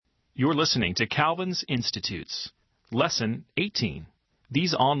You're listening to Calvin's Institutes, Lesson 18.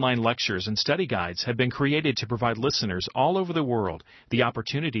 These online lectures and study guides have been created to provide listeners all over the world the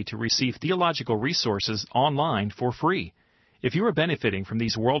opportunity to receive theological resources online for free. If you are benefiting from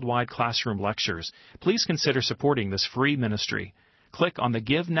these worldwide classroom lectures, please consider supporting this free ministry. Click on the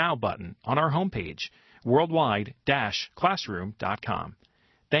Give Now button on our homepage, worldwide-classroom.com.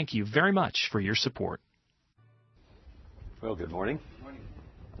 Thank you very much for your support. Well, good morning.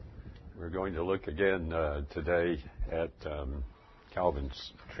 We're going to look again today at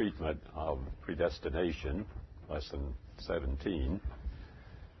Calvin's treatment of predestination, Lesson 17.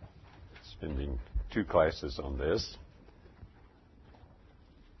 Spending 2 classes on this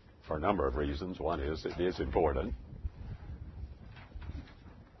for a number of reasons. One is it is important.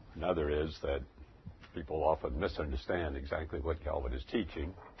 Another is that people often misunderstand exactly what Calvin is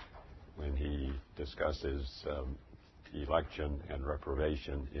teaching when he discusses election and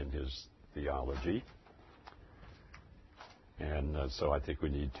reprobation in his theology. And so I think we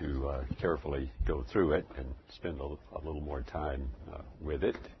need to carefully go through it and spend a little more time with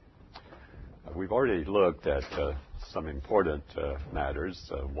it. We've already looked at some important matters.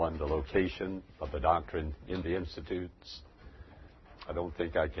 One, the location of the doctrine in the institutes. I don't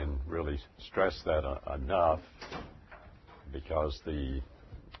think I can really stress that enough, because the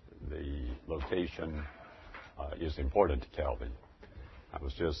location is important to Calvin. I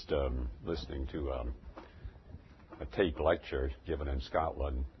was just listening to a tape lecture given in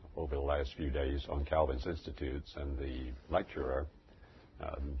Scotland over the last few days on Calvin's Institutes, and the lecturer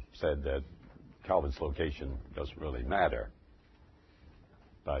said that Calvin's location doesn't really matter.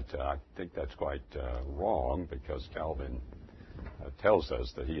 But I think that's quite wrong, because Calvin tells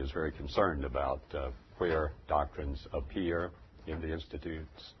us that he is very concerned about where doctrines appear in the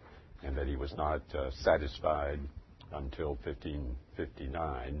institutes, and that he was not satisfied until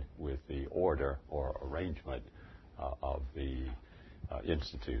 1559 with the order or arrangement of the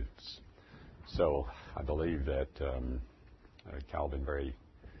institutes. So I believe that Calvin very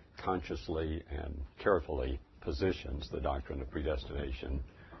consciously and carefully positions the doctrine of predestination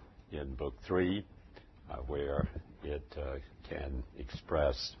in Book 3, where it can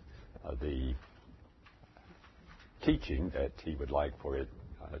express the teaching that he would like for it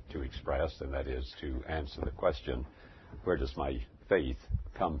to express, and that is to answer the question, where does my faith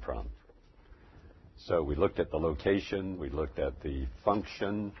come from? So we looked at the location, we looked at the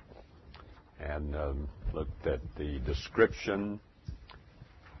function, and looked at the description,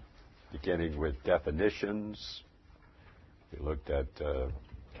 beginning with definitions. We looked at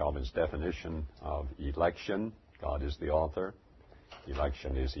Calvin's definition of election. God is the author.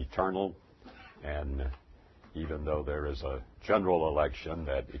 Election is eternal, and even though there is a general election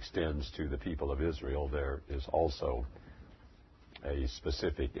that extends to the people of Israel, there is also a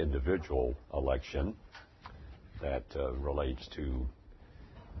specific individual election that relates to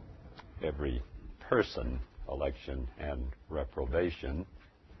every person, election and reprobation.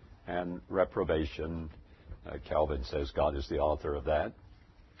 And reprobation, Calvin says God is the author of that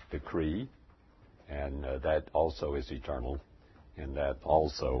decree, and that also is eternal, and that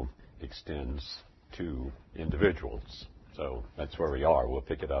also extends to individuals. So that's where we are. We'll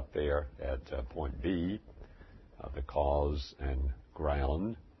pick it up there at point B, the cause and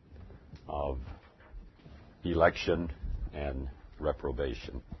ground of election and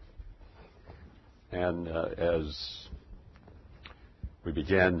reprobation. And as we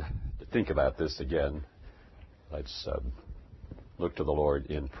begin to think about this again, let's look to the Lord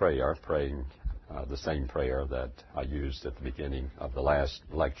in prayer, praying the same prayer that I used at the beginning of the last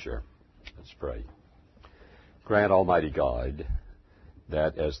lecture. Let's pray. Grant, Almighty God,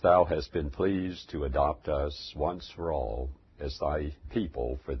 that as Thou hast been pleased to adopt us once for all as Thy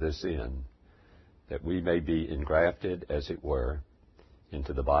people for this end, that we may be engrafted, as it were,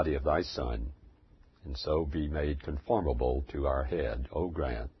 into the body of Thy Son, and so be made conformable to our head, O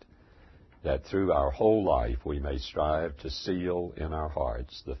grant that through our whole life we may strive to seal in our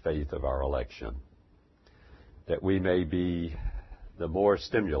hearts the faith of our election, that we may be the more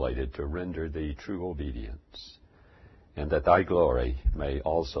stimulated to render Thee true obedience, and that Thy glory may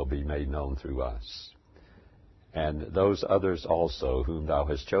also be made known through us, and those others also whom Thou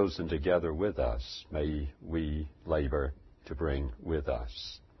hast chosen together with us may we labor to bring with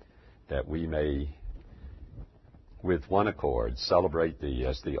us, that we may with one accord celebrate Thee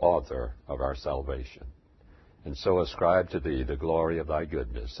as the author of our salvation, and so ascribe to Thee the glory of Thy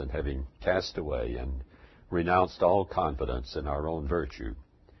goodness, and having cast away and renounced all confidence in our own virtue,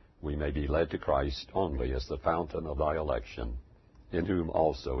 we may be led to Christ only as the fountain of Thy election, in whom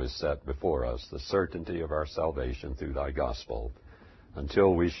also is set before us the certainty of our salvation through Thy gospel,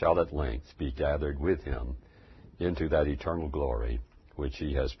 until we shall at length be gathered with him into that eternal glory which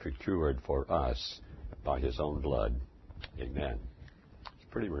he has procured for us by his own blood. Amen. It's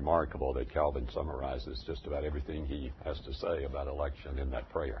pretty remarkable that Calvin summarizes just about everything he has to say about election in that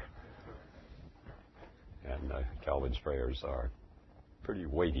prayer. And Calvin's prayers are pretty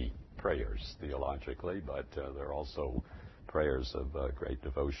weighty prayers theologically, but they're also prayers of great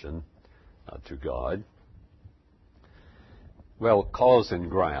devotion to God. Well, cause and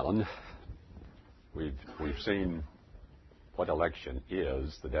ground. We've seen what election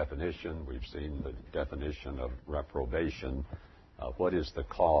is, the definition. We've seen the definition of reprobation. What is the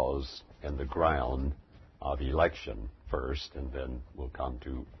cause and the ground of election first, and then we'll come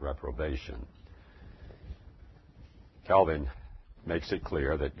to reprobation. Calvin makes it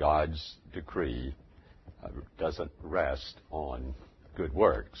clear that God's decree doesn't rest on good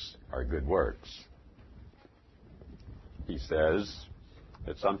works, or good works. He says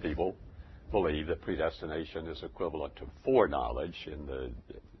that some people believe that predestination is equivalent to foreknowledge, in the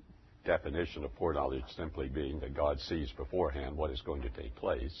definition of foreknowledge simply being that God sees beforehand what is going to take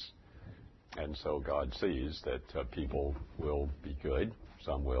place. And so God sees that people will be good,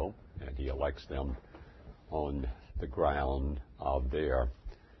 some will, and he elects them on the ground of their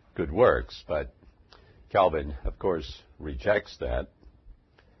good works. But Calvin, of course, rejects that.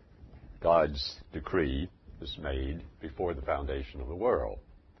 God's decree is made before the foundation of the world,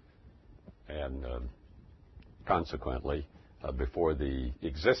 and consequently before the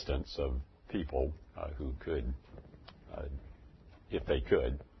existence of people who could, if they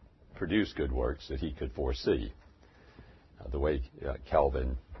could, produce good works that he could foresee. The way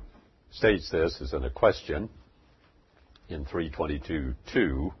Calvin states this is in a question in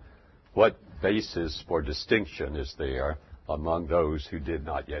 322:2. What basis for distinction is there among those who did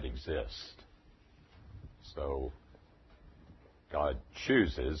not yet exist? So God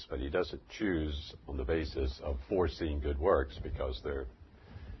chooses, but he doesn't choose on the basis of foreseeing good works, because there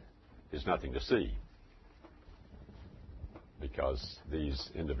is nothing to see, because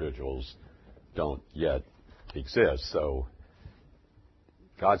these individuals don't yet exist. So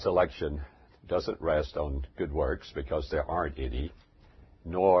God's election doesn't rest on good works, because there aren't any,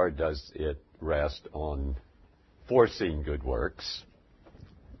 nor does it rest on foreseeing good works,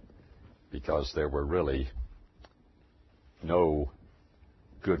 because there were really no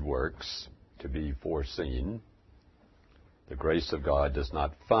good works to be foreseen. The grace of God does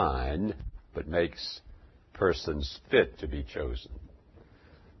not find, but makes persons fit to be chosen.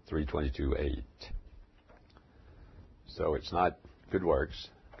 322:8. So it's not good works.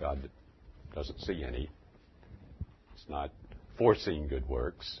 God doesn't see any. It's not foreseeing good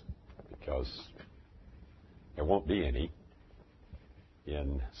works, because there won't be any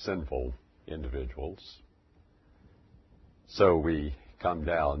in sinful individuals. So we come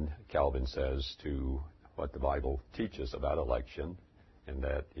down, Calvin says, to what the Bible teaches about election, and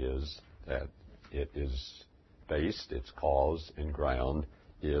that is that it is based, its cause and ground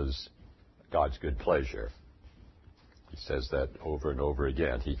is God's good pleasure. He says that over and over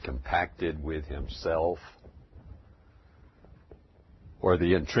again. He compacted with himself, or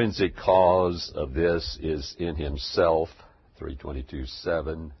the intrinsic cause of this is in himself,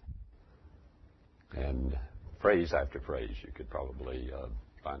 322:7. And phrase after phrase, you could probably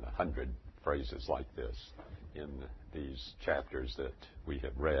find 100 phrases like this in these chapters that we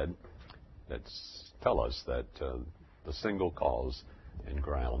have read that tell us that the single cause and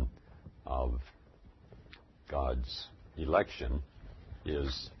ground of God's election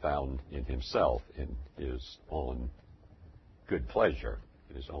is found in himself, in his own good pleasure,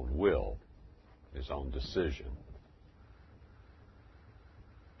 in his own will, his own decision.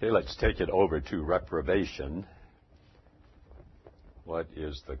 Okay, let's take it over to reprobation. What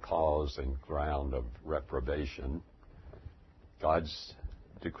is the cause and ground of reprobation? God's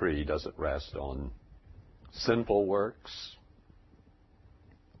decree doesn't rest on sinful works.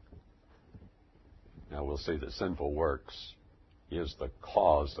 Now we'll see that sinful works is the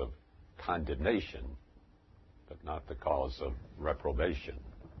cause of condemnation, but not the cause of reprobation.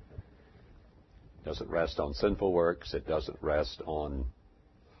 It doesn't rest on sinful works. It doesn't rest on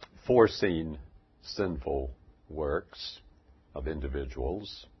foreseen sinful works of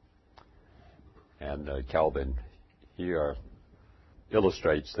individuals. And Calvin here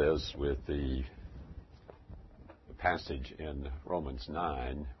illustrates this with the passage in Romans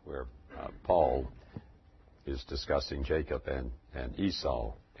 9 where Paul is discussing Jacob and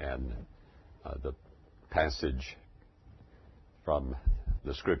Esau, and the passage from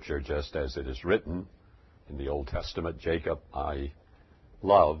the Scripture, just as it is written in the Old Testament, Jacob I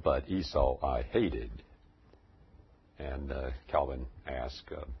loved, but Esau I hated. And Calvin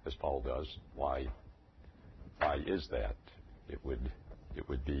asked, as Paul does, why is that? It would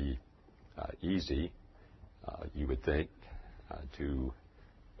be easy, you would think, to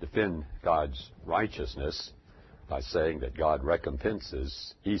defend God's righteousness by saying that God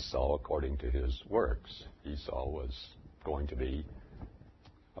recompenses Esau according to his works. Esau was going to be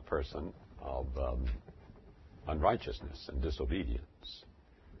a person of unrighteousness and disobedience.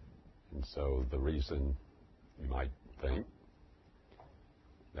 And so the reason you might think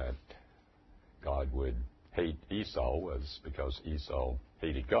that God would hate Esau was because Esau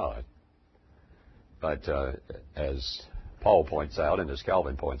hated God. But as Paul points out, and as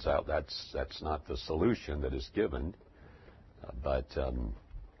Calvin points out, that's not the solution that is given. But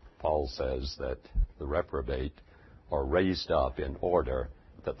Paul says that the reprobate are raised up in order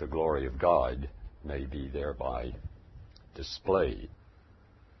that the glory of God may be thereby displayed.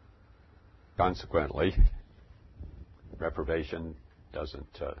 Consequently, reprobation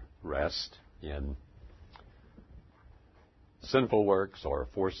doesn't rest in sinful works or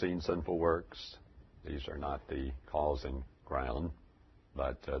foreseen sinful works. These are not the cause and ground,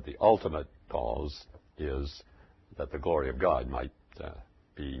 but the ultimate cause is that the glory of God might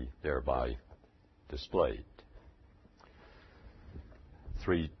be thereby displayed.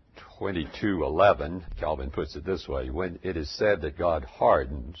 3:22:11, Calvin puts it this way: when it is said that God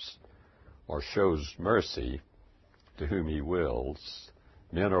hardens or shows mercy to whom he wills,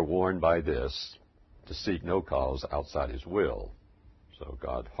 men are warned by this to seek no cause outside his will. So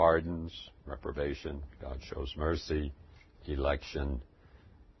God hardens, reprobation, God shows mercy, election.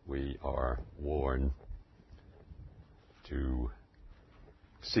 We are warned to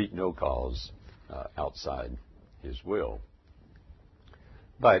seek no cause outside his will.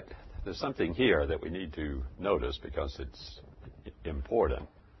 But there's something here that we need to notice because it's important,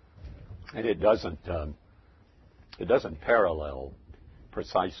 and it doesn't parallel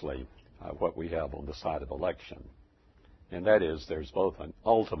precisely what we have on the side of election. And that is, there's both an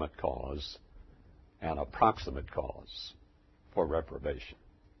ultimate cause and a proximate cause for reprobation.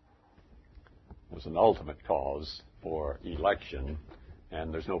 There's an ultimate cause for election,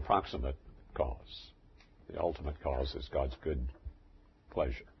 and there's no proximate cause. The ultimate cause is God's good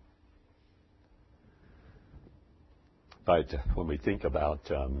pleasure. But when we think about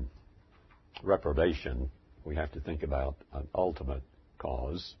reprobation, we have to think about an ultimate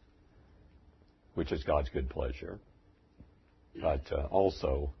cause, which is God's good pleasure, but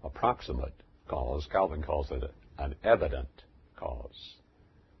also a proximate cause. Calvin calls it an evident cause.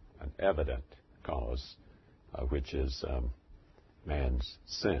 An evident cause, which is man's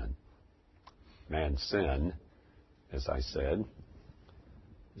sin. Man's sin, as I said,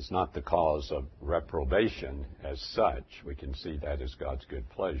 is not the cause of reprobation as such. We can see that as God's good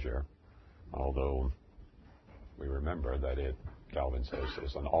pleasure, although we remember that it, Calvin says,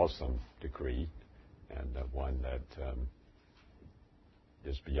 is an awesome decree and one that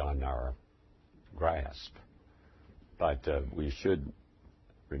is beyond our grasp. But we should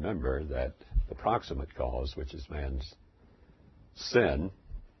remember that the proximate cause, which is man's sin,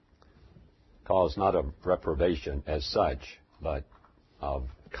 cause not of reprobation as such, but of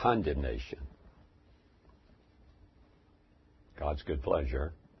condemnation. God's good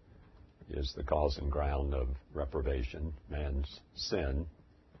pleasure is the cause and ground of reprobation. Man's sin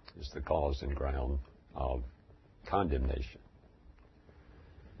is the cause and ground of condemnation.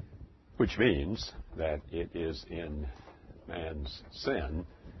 Which means that it is in man's sin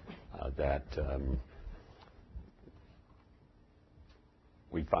that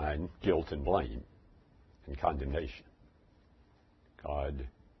we find guilt and blame and condemnation. God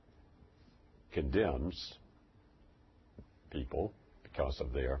condemns people because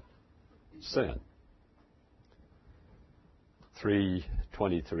of their sin.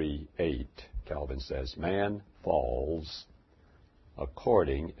 3:23:8, Calvin says, man falls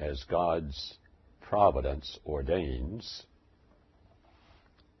according as God's providence ordains.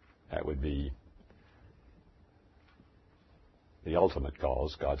 That would be the ultimate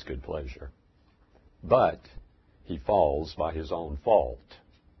cause, God's good pleasure. But he falls by his own fault.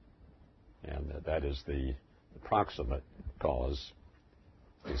 And that is the proximate cause,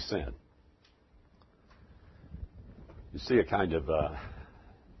 is sin. You see a kind of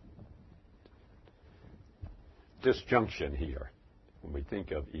disjunction here. When we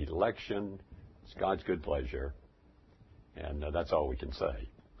think of election, it's God's good pleasure, and that's all we can say.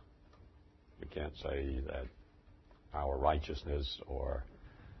 We can't say that our righteousness or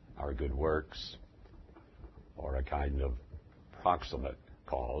our good works or a kind of proximate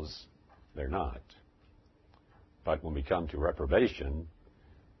cause. They're not. But when we come to reprobation,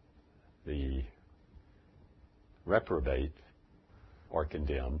 the reprobate or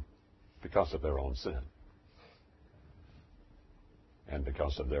condemn because of their own sin and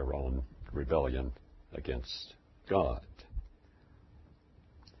because of their own rebellion against God.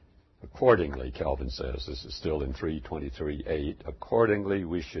 Accordingly, Calvin says, this is still in 323:8, accordingly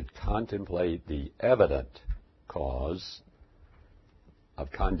we should contemplate the evident cause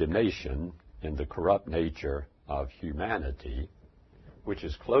of condemnation in the corrupt nature of humanity, which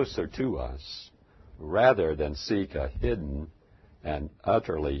is closer to us, rather than seek a hidden and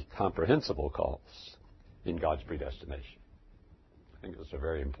utterly comprehensible cause in God's predestination. I think it's a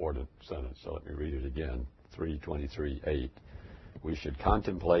very important sentence, so let me read it again. 323:8. We should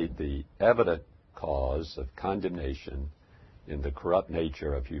contemplate the evident cause of condemnation in the corrupt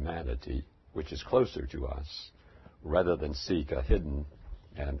nature of humanity, which is closer to us, rather than seek a hidden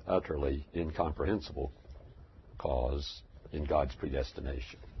and utterly incomprehensible cause in God's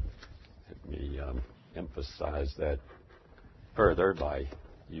predestination. Let me emphasize that further by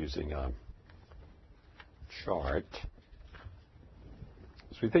using a chart.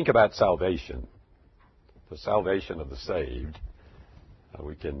 As we think about salvation, the salvation of the saved,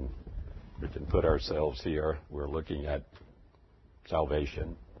 we can put ourselves here. We're looking at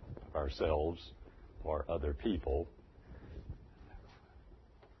salvation of ourselves or other people.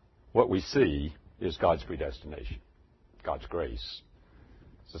 What we see is God's predestination, God's grace.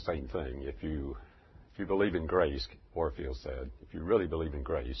 It's the same thing. If you believe in grace, Orfield said, if you really believe in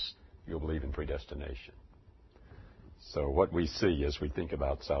grace, you'll believe in predestination. So what we see as we think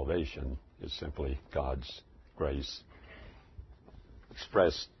about salvation is simply God's grace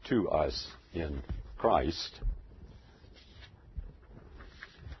expressed to us in Christ.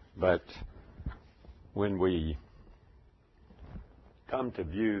 But when we come to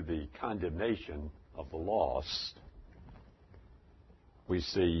view the condemnation of the lost, we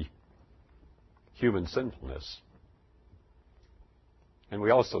see human sinfulness. And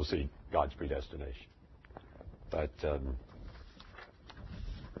we also see God's predestination. But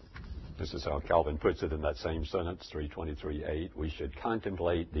this is how Calvin puts it in that same sentence, 323:8. We should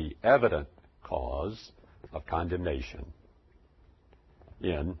contemplate the evident cause of condemnation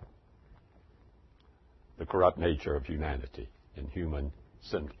in the corrupt nature of humanity, in human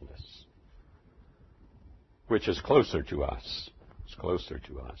sinfulness, which is closer to us,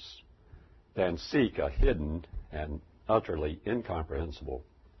 than seek a hidden and utterly incomprehensible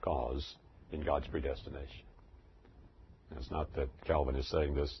cause in God's predestination. It's not that Calvin is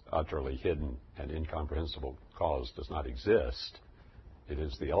saying this utterly hidden and incomprehensible cause does not exist. It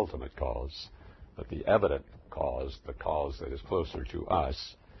is the ultimate cause. But the evident cause, the cause that is closer to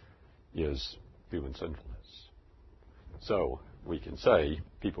us, is human sinfulness. So we can say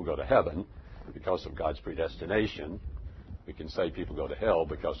people go to heaven because of God's predestination. We can say people go to hell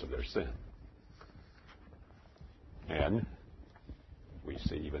because of their sin. And we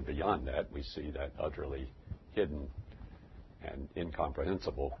see even beyond that, we see that utterly hidden and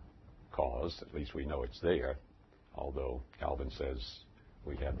incomprehensible cause. At least we know it's there, although Calvin says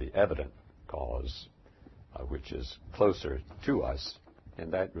we have the evident cause, which is closer to us,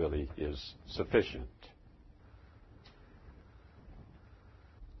 and that really is sufficient.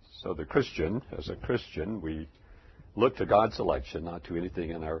 So the Christian, as a Christian, we look to God's election, not to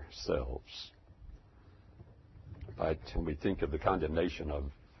anything in ourselves. But when we think of the condemnation of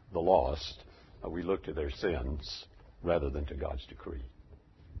the lost, we look to their sins rather than to God's decree.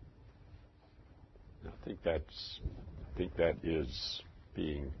 I think that is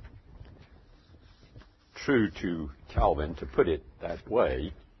being true to Calvin to put it that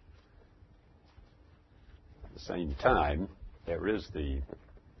way. At the same time, there is the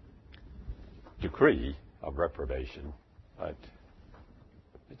decree of reprobation, but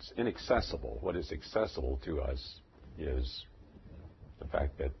it's inaccessible. What is accessible to us is the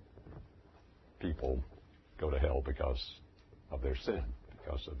fact that people go to hell because of their sin,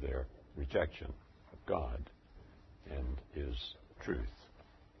 because of their rejection of God and His truth.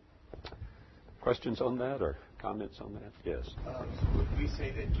 Questions on that or comments on that? Yes. So would we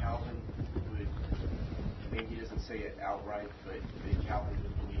say that Calvin would, maybe he doesn't say it outright, but that Calvin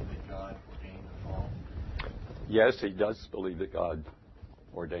would believe that God ordained the fall? Yes, he does believe that God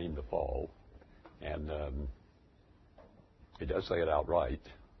ordained the fall, and he does say it outright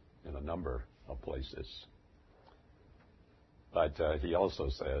in a number of places. But he also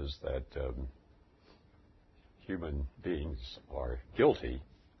says that human beings are guilty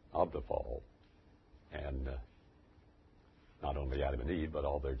of the fall, and not only Adam and Eve, but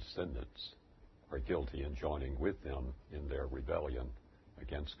all their descendants are guilty in joining with them in their rebellion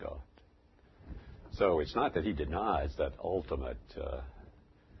against God. So it's not that he denies that ultimate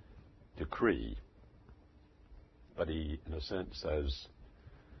decree, but he, in a sense, says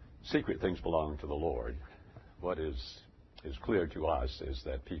secret things belong to the Lord. What is clear to us is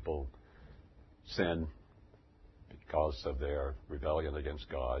that people sin because of their rebellion against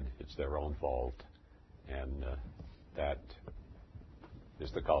God. It's their own fault, and that is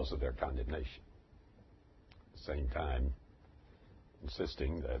the cause of their condemnation. At the same time,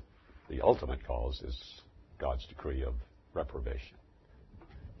 insisting that the ultimate cause is God's decree of reprobation.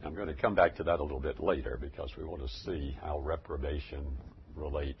 I'm going to come back to that a little bit later because we want to see how reprobation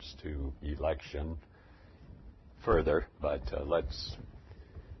relates to election further. But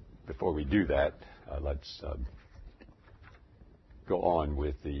before we do that, let's go on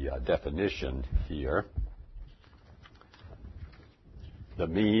with the definition here. The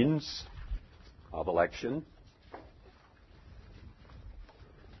means of election.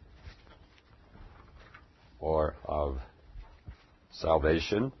 Or of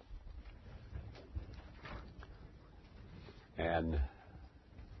salvation, and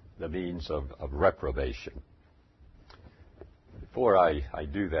the means of reprobation. Before I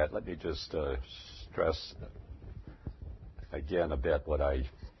do that, let me just stress again a bit what I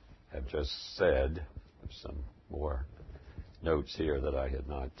have just said. There's some more notes here that I had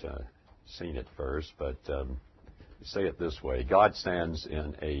not seen at first, but say it this way. God stands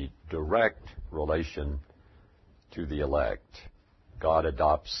in a direct relation to the elect. God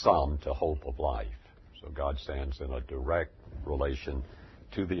adopts some to hope of life. So God stands in a direct relation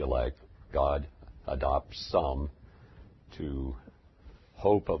to the elect. God adopts some to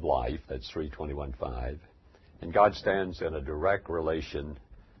hope of life. That's 3:21:5. And God stands in a direct relation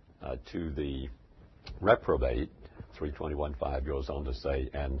to the reprobate. 3:21:5 goes on to say,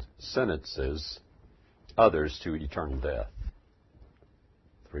 and sentences others to eternal death.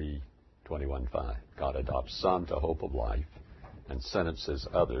 3:21:5. God adopts some to hope of life and sentences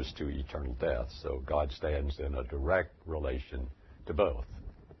others to eternal death. So God stands in a direct relation to both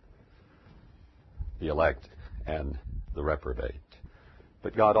the elect and the reprobate.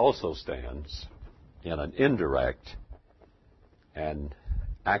 But God also stands in an indirect and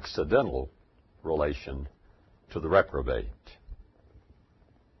accidental relation to the reprobate.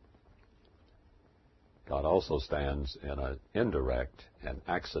 God also stands in an indirect and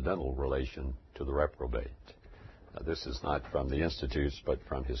accidental relation to the reprobate. Now, this is not from the Institutes, but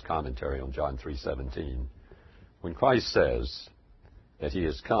from his commentary on John 3:17. When Christ says that he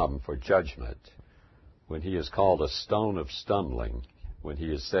has come for judgment, when he is called a stone of stumbling, when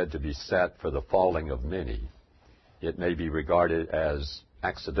he is said to be set for the falling of many, it may be regarded as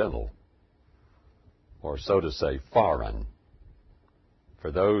accidental, or so to say, foreign.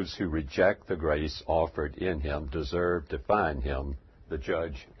 For those who reject the grace offered in him deserve to find him the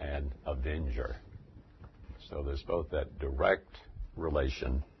judge and avenger. So there's both that direct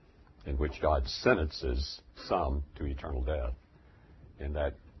relation in which God sentences some to eternal death, and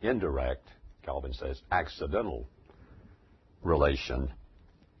that indirect, Calvin says, accidental relation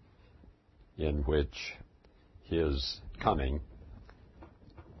in which his coming,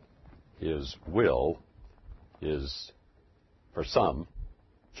 his will, is for some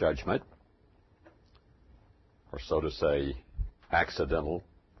judgment, or so to say, accidental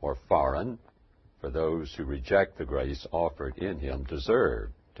or foreign. For those who reject the grace offered in him deserve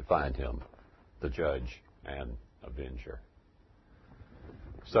to find him the judge and avenger.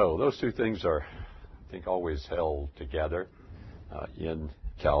 So those two things are, I think, always held together in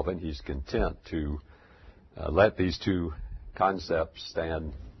Calvin. He's content to let these two concepts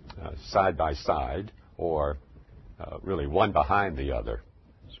stand side by side, or really one behind the other,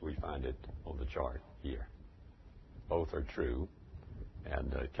 as we find it on the chart here. Both are true,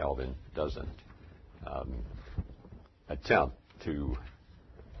 and Calvin doesn't attempt to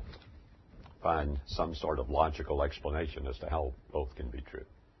find some sort of logical explanation as to how both can be true.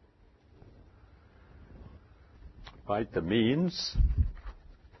 Right, the means,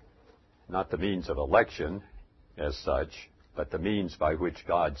 not the means of election as such, but the means by which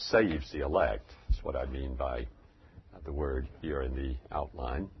God saves the elect. That's what I mean by the word here in the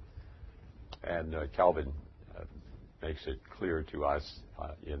outline. And Calvin makes it clear to us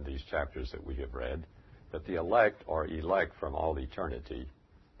in these chapters that we have read that the elect are elect from all eternity,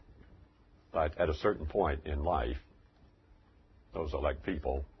 but at a certain point in life, those elect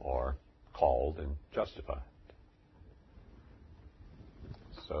people are called and justified.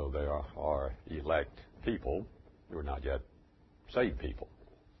 So there are elect people who are not yet saved people.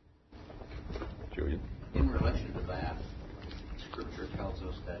 Julian? In relation to that, Scripture tells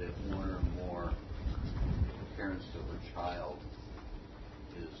us that if one or more parents of a child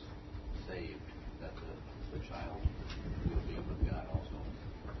is saved, that the child will be with God also.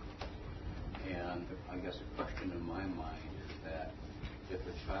 And I'm guess a question in my mind is that if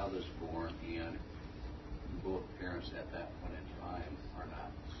a child is born and both parents at that point in time are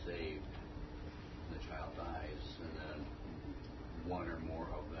not saved, the child dies, and then one or more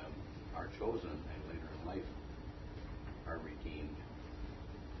of them are chosen and later in life are redeemed,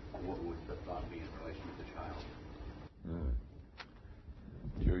 what would the thought be in relation to the child?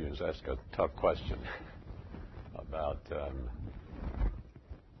 Julian's asked a tough question about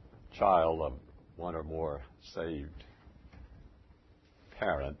child of one or more saved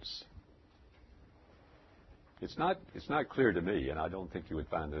parents. It's not clear to me, and I don't think you would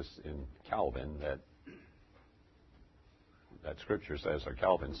find this in Calvin, that Scripture says, or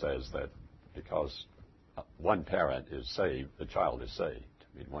Calvin says, that because one parent is saved, the child is saved.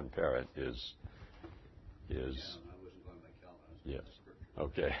 I mean, one parent is. Yeah, I wasn't going by Calvin. Yes.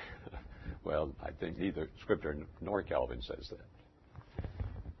 Okay. Well, I think neither Scripture nor Calvin says that.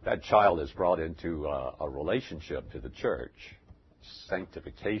 That child is brought into a relationship to the church,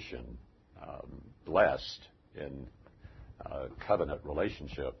 sanctification, blessed in covenant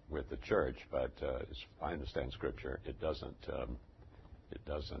relationship with the church. But as I understand Scripture, it doesn't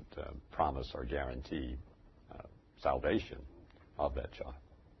promise or guarantee salvation of that child.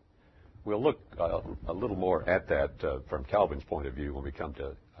 We'll look a little more at that from Calvin's point of view when we come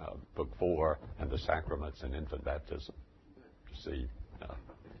to Book 4 and the sacraments and infant baptism, to see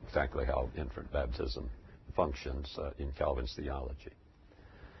exactly how infant baptism functions in Calvin's theology.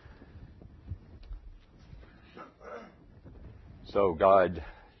 So God,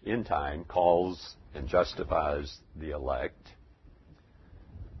 in time, calls and justifies the elect.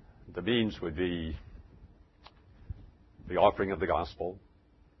 The means would be the offering of the gospel.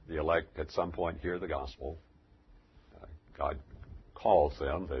 The elect at some point hear the gospel. God calls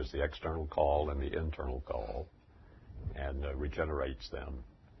them. There's the external call and the internal call, and regenerates them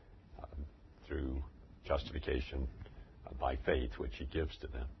through justification by faith, which he gives to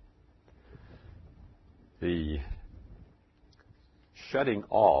them. The shutting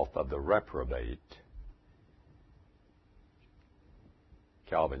off of the reprobate,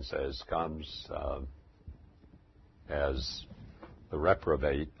 Calvin says, comes as the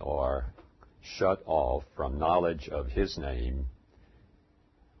reprobate are shut off from knowledge of his name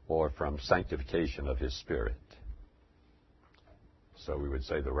or from sanctification of his spirit. So we would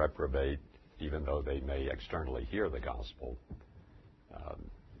say the reprobate, even though they may externally hear the gospel,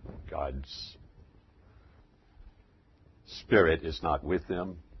 God's Spirit is not with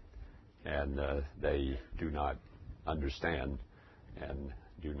them, and they do not understand and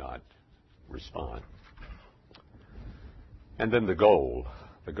do not respond. And then the goal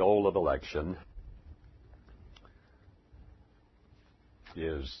of election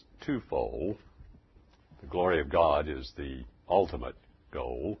is twofold. The glory of God is the ultimate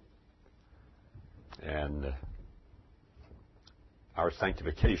goal, and our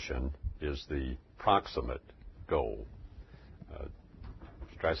sanctification is the proximate goal.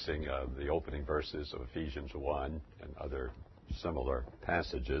 Stressing the opening verses of Ephesians 1 and other similar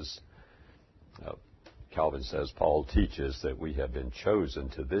passages, Calvin says, Paul teaches that we have been chosen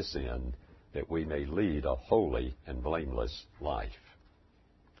to this end, that we may lead a holy and blameless life.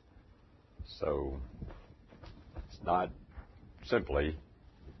 So it's not simply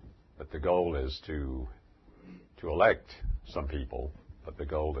that the goal is to elect some people, but the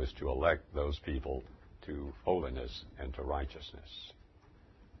goal is to elect those people to holiness and to righteousness.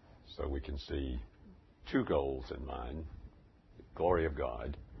 So we can see two goals in mind: the glory of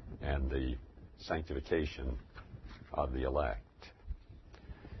God and the sanctification of the elect.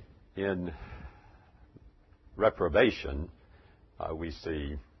 In reprobation, we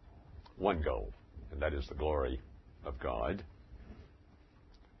see one goal, and that is the glory of God.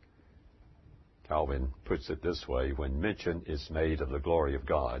 Calvin puts it this way: when mention is made of the glory of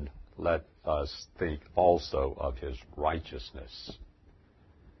God, let us think also of his righteousness,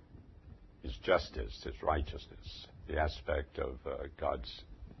 his justice, his righteousness, the aspect of God's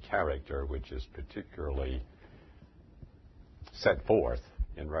character which is particularly set forth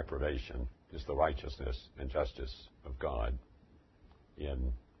in reprobation is the righteousness and justice of God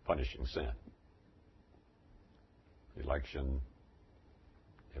in punishing sin. In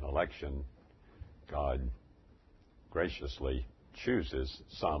election, God graciously chooses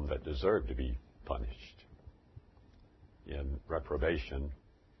some that deserve to be punished. In reprobation,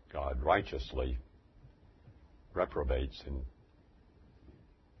 God righteously reprobates in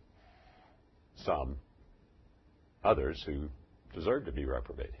some others who deserve to be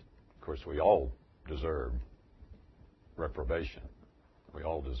reprobated. Of course, we all deserve reprobation. We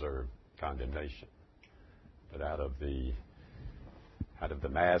all deserve condemnation. But out of out of the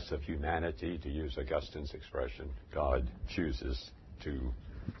mass of humanity, to use Augustine's expression, God chooses to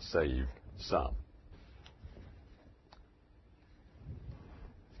save some.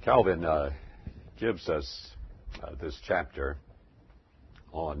 Calvin gives us this chapter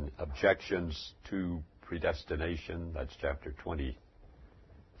on objections to predestination. That's chapter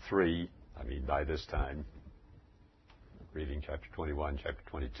 23. By this time, reading chapter 21, chapter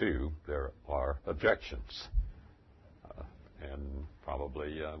 22, there are objections. And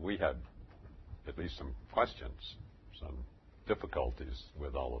probably we have at least some questions, some difficulties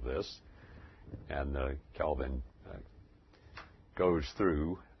with all of this. And Calvin goes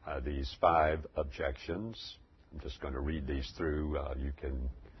through these 5 objections. I'm just going to read these through. You can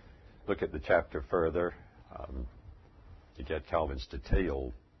look at the chapter further to get Calvin's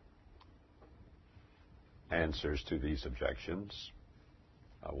detailed answers to these objections.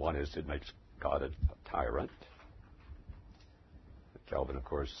 One is it makes God a tyrant. Calvin, of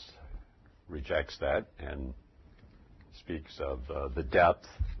course, rejects that and speaks of the depth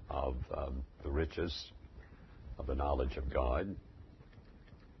of the riches of the knowledge of God.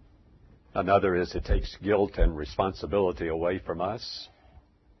 Another is it takes guilt and responsibility away from us.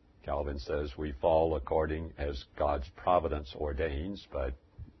 Calvin says we fall according as God's providence ordains, but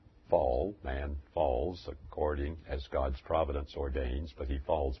man falls according as God's providence ordains, but he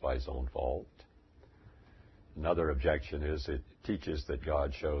falls by his own fault. Another objection is it teaches that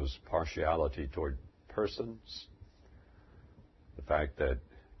God shows partiality toward persons. The fact that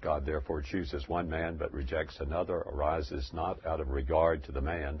God therefore chooses one man but rejects another arises not out of regard to the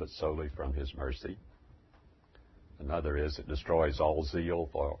man, but solely from his mercy. Another is it destroys all zeal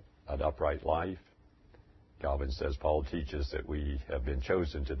for an upright life. Calvin says Paul teaches that we have been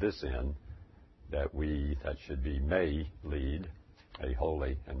chosen to this end, that may lead a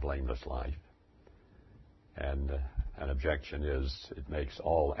holy and blameless life. And an objection is it makes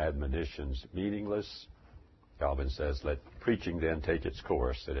all admonitions meaningless. Calvin says, let preaching then take its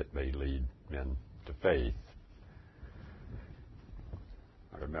course, that it may lead men to faith.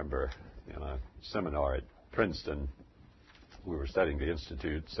 I remember in a seminar at Princeton, we were studying the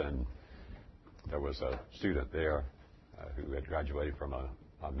institutes, and there was a student there who had graduated from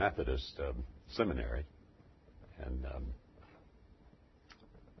a Methodist seminary and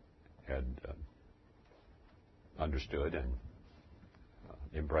had understood and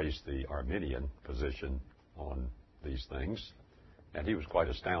embraced the Arminian position on these things. And he was quite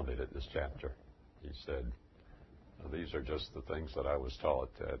astounded at this chapter. He said, these are just the things that I was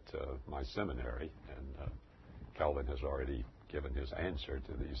taught at my seminary, and Calvin has already given his answer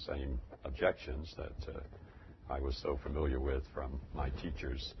to these same objections that I was so familiar with from my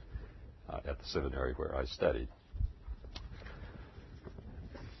teachers at the seminary where I studied.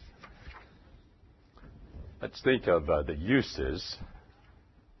 Let's think of the uses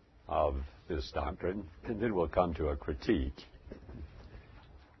of this doctrine, and then we'll come to a critique.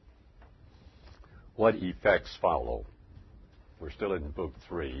 What effects follow? We're still in Book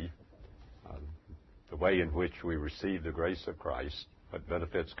 3. The way in which we receive the grace of Christ, what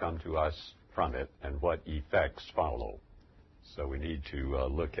benefits come to us from it, and what effects follow. So we need to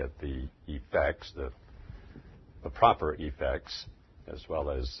look at the effects, the proper effects, as well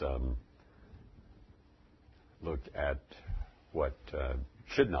as look at what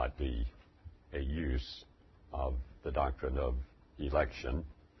should not be a use of the doctrine of election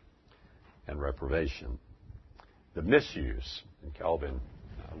and reprobation. The misuse, and Calvin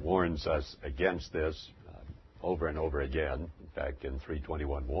warns us against this over and over again. In fact, in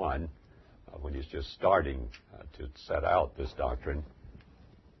 321.1, when he's just starting to set out this doctrine,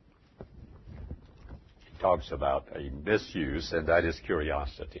 he talks about a misuse, and that is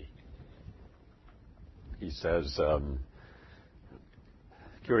curiosity. He says,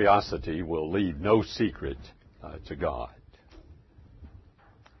 curiosity will leave no secret to God.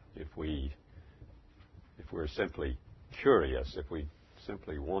 If we're simply curious, if we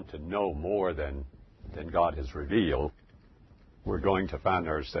simply want to know more than God has revealed, we're going to find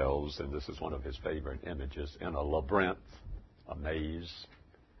ourselves, and this is one of his favorite images, in a labyrinth, a maze,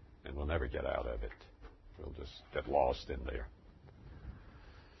 and we'll never get out of it. We'll just get lost in there.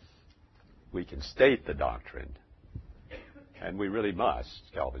 We can state the doctrine, and we really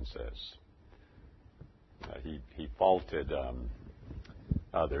must, Calvin says. He faulted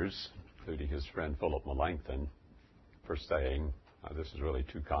others, including his friend Philip Melanchthon, for saying, this is really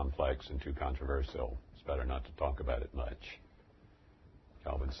too complex and too controversial. It's better not to talk about it much.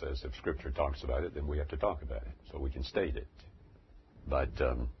 Calvin says if Scripture talks about it, then we have to talk about it. So we can state it. But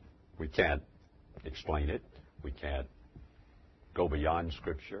we can't explain it. We can't go beyond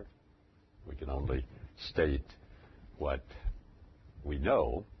Scripture. We can only state what we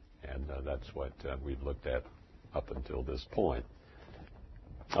know, and that's what we've looked at up until this point.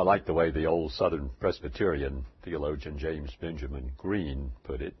 I like the way the old Southern Presbyterian theologian James Benjamin Green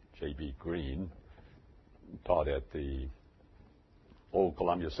put it. J.B. Green taught at the old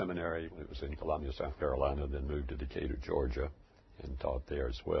Columbia Seminary when it was in Columbia, South Carolina, then moved to Decatur, Georgia, and taught there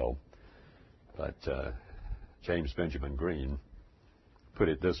as well. But James Benjamin Green put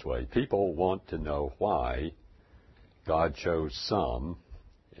it this way: people want to know why God chose some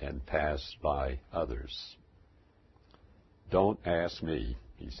and passed by others. Don't ask me,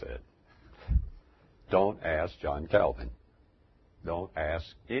 he said. Don't ask John Calvin. Don't ask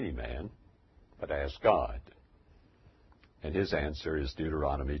any man, but ask God. And his answer is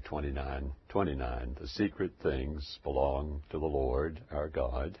Deuteronomy 29:29. The secret things belong to the Lord our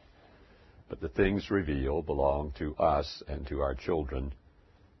God, but the things revealed belong to us and to our children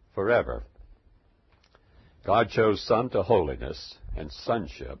forever. God chose some to holiness and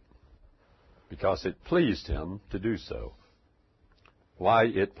sonship because it pleased him to do so. Why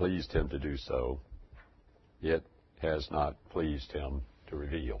it pleased him to do so, it has not pleased him to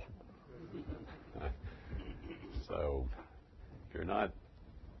reveal. So, if you're not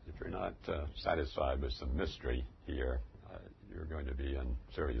satisfied with some mystery here, you're going to be in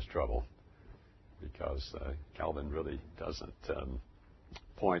serious trouble, because Calvin really doesn't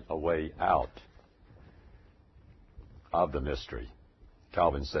point a way out of the mystery.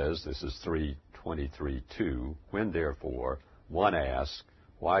 Calvin says, this is 3:23:2, when therefore one asks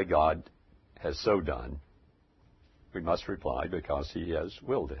why God has so done, we must reply, because he has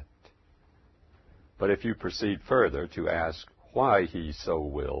willed it. But if you proceed further to ask why he so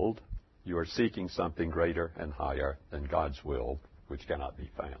willed, you are seeking something greater and higher than God's will, which cannot be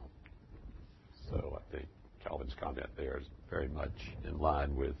found. So I think Calvin's comment there is very much in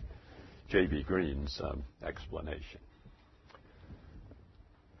line with J.B. Green's explanation.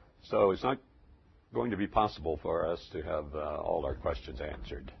 So it's not going to be possible for us to have all our questions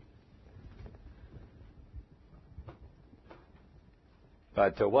answered.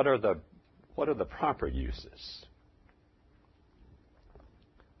 But what are the proper uses?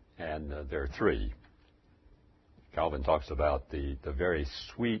 And there are three. Calvin talks about the very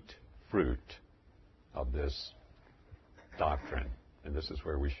sweet fruit of this doctrine, and this is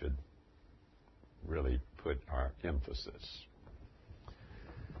where we should really put our emphasis.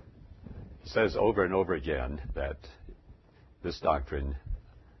 He says over and over again that this doctrine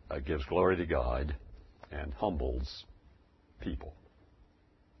gives glory to God and humbles people.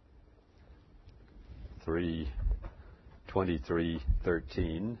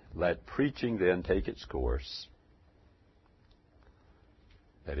 3:23:13, let preaching then take its course,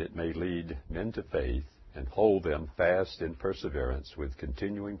 that it may lead men to faith and hold them fast in perseverance with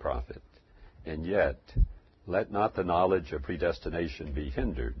continuing profit. And yet, let not the knowledge of predestination be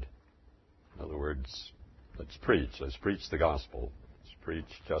hindered. In other words, let's preach the gospel. Let's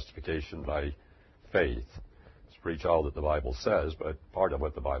preach justification by faith. Let's preach all that the Bible says, but part of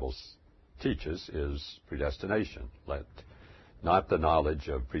what the Bible teaches is predestination. Let not the knowledge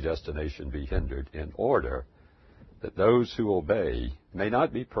of predestination be hindered, in order that those who obey may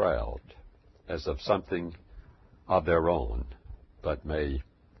not be proud as of something of their own, but may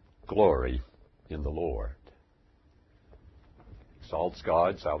glory in the Lord. Exalts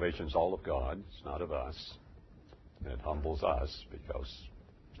God. Salvation's all of God. It's not of us. And it humbles us because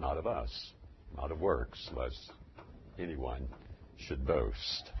it's not of us, not of works, lest anyone should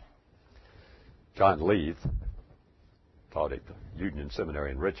boast. John Leith taught at the Union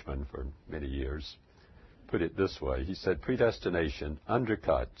Seminary in Richmond for many years, put it this way. He said, predestination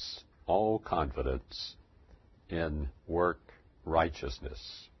undercuts all confidence in work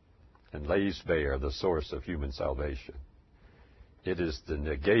righteousness and lays bare the source of human salvation. It is the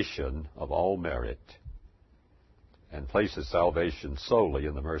negation of all merit and places salvation solely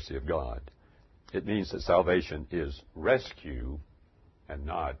in the mercy of God. It means that salvation is rescue and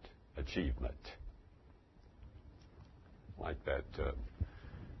not achievement. Like that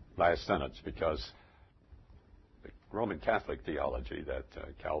last sentence, because the Roman Catholic theology that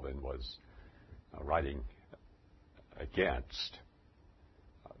Calvin was writing against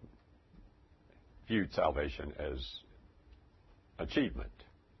viewed salvation as achievement.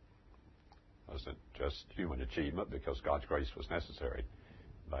 It wasn't just human achievement because God's grace was necessary,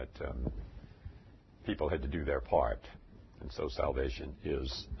 but people had to do their part, and so salvation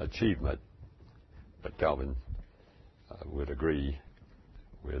is achievement. But Calvin would agree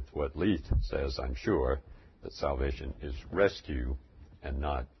with what Leith says, I'm sure, that salvation is rescue and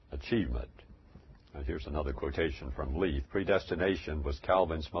not achievement. And here's another quotation from Leith. Predestination was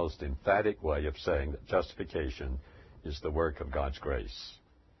Calvin's most emphatic way of saying that justification is the work of God's grace.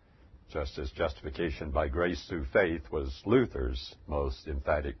 Just as justification by grace through faith was Luther's most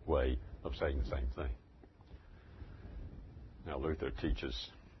emphatic way of saying the same thing. Now, Luther teaches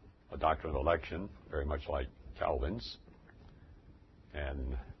a doctrine of election very much like Calvin's,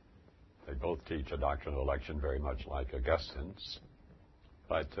 and they both teach a doctrine of election very much like Augustine's.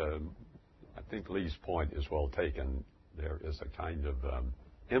 But I think Lee's point is well taken. There is a kind of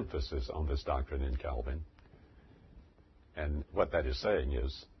emphasis on this doctrine in Calvin. And what that is saying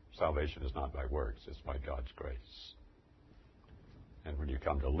is salvation is not by works, it's by God's grace. And when you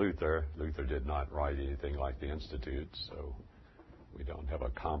come to Luther, Luther did not write anything like the Institutes, so we don't have a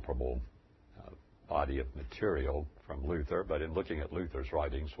comparable body of material from Luther. But in looking at Luther's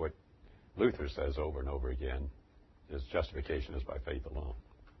writings, what Luther says over and over again is justification is by faith alone.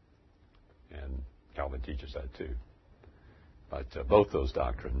 And Calvin teaches that too. But both those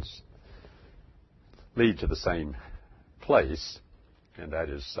doctrines lead to the same place, and that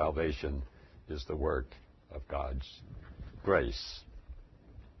is salvation is the work of God's grace.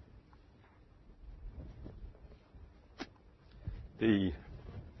 The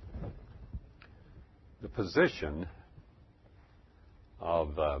position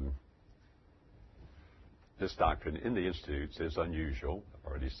of this doctrine in the Institutes is unusual.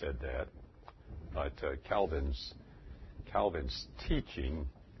 I've already said that. But Calvin's teaching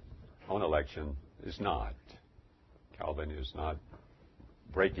on election is not. Calvin is not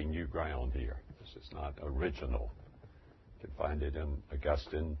breaking new ground here. This is not original. You can find it in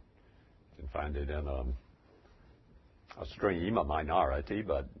Augustine. You can find it in a stream, a minority,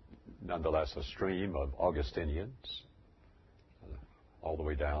 but nonetheless a stream of Augustinians, all the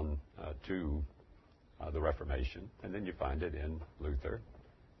way down to the Reformation. And then you find it in Luther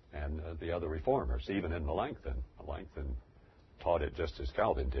and the other reformers, even in Melanchthon. Melanchthon taught it just as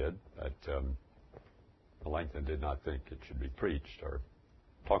Calvin did, but Melanchthon did not think it should be preached or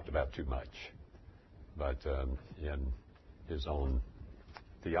talked about too much. But in his own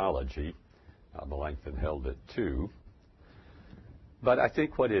theology, Melanchthon held it too. But I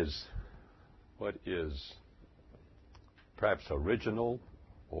think what is perhaps original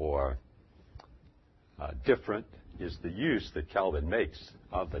or different is the use that Calvin makes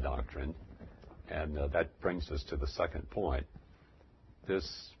of the doctrine, and that brings us to the second point.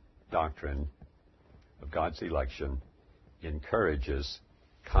 This doctrine of God's election encourages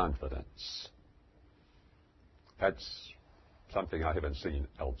confidence. That's something I haven't seen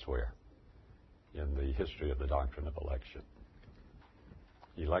elsewhere in the history of the doctrine of election.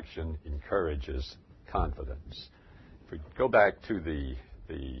 Election encourages confidence. If we go back to the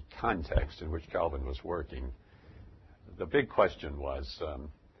context in which Calvin was working, the big question was,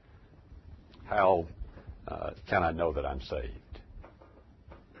 how can I know that I'm saved?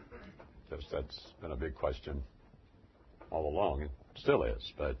 Because that's been a big question all along, and still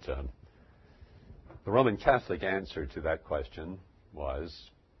is. But the Roman Catholic answer to that question was,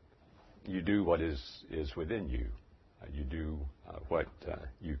 you do what is within you. You do what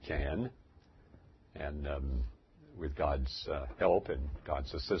you can, and with God's help and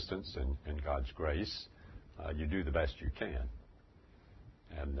God's assistance and God's grace, you do the best you can.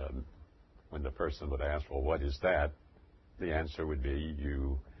 And when the person would ask, well, what is that? The answer would be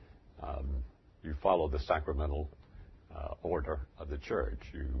you follow the sacramental order of the church.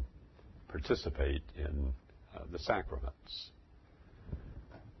 You participate in the sacraments,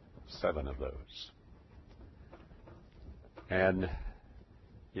 7 of those. And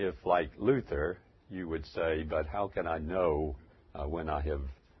if, like Luther, you would say, but how can I know when I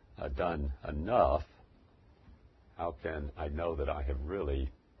have done enough? How can I know that I have really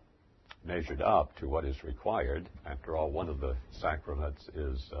measured up to what is required? After all, one of the sacraments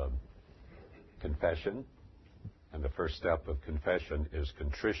is confession. And the first step of confession is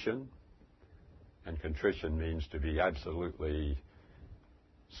contrition. And contrition means to be absolutely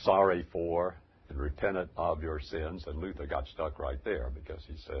sorry for and repentant of your sins. And Luther got stuck right there because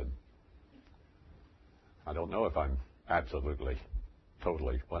he said, I don't know if I'm absolutely,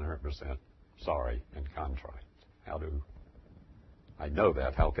 totally, 100% sorry and contrite. How do I know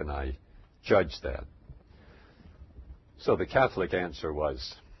that? How can I judge that? So the Catholic answer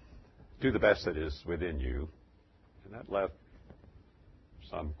was, do the best that is within you. And that left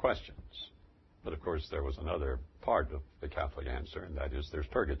some questions. But of course, there was another part of the Catholic answer, and that is there's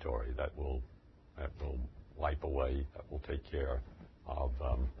purgatory. That will wipe away, that will take care of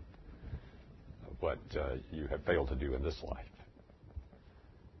what you have failed to do in this life.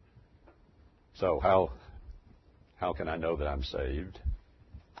 So how can I know that I'm saved?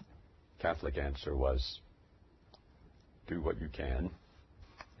 Catholic answer was, do what you can,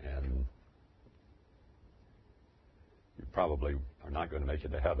 and You probably are not going to make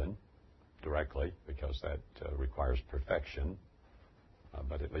it to heaven directly because that requires perfection.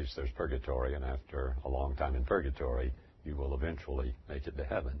 But at least there's purgatory, and after a long time in purgatory, you will eventually make it to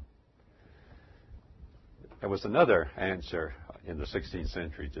heaven. There was another answer in the 16th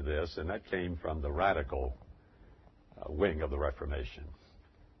century to this, and that came from the radical wing of the Reformation.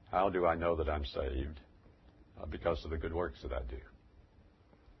 How do I know that I'm saved? Because of the good works that I do,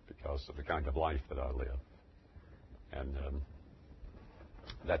 because of the kind of life that I live. And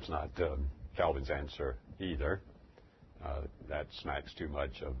that's not Calvin's answer either. That smacks too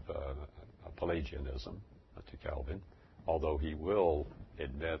much of Pelagianism to Calvin, although he will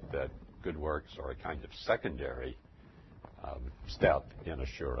admit that good works are a kind of secondary step in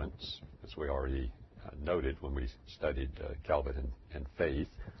assurance, as we already noted when we studied Calvin and faith.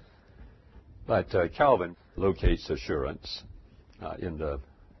 But Calvin locates assurance in the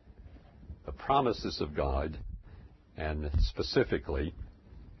promises of God, and specifically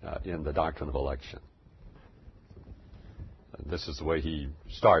in the doctrine of election. This is the way he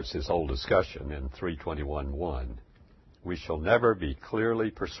starts his whole discussion in 3:21:1. We shall never be clearly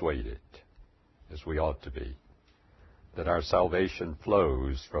persuaded, as we ought to be, that our salvation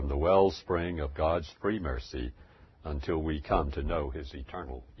flows from the wellspring of God's free mercy until we come to know his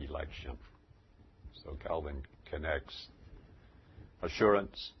eternal election. So Calvin connects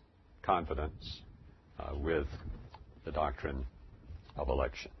assurance, confidence, with the doctrine of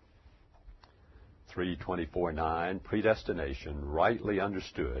election. 3:24:9, predestination, rightly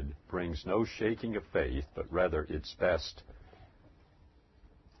understood, brings no shaking of faith, but rather its best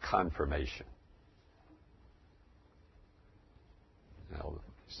confirmation. Now,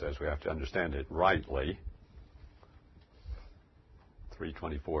 he says we have to understand it rightly.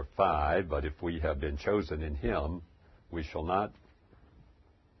 3:24:5, but if we have been chosen in him, we shall not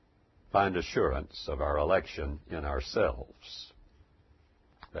find assurance of our election in ourselves.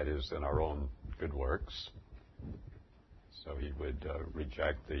 That is, in our own good works. So he would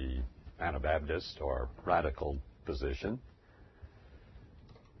reject the Anabaptist or radical position.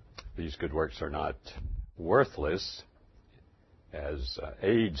 These good works are not worthless as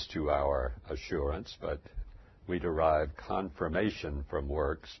aids to our assurance, but we derive confirmation from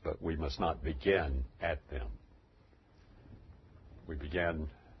works, but we must not begin at them. We begin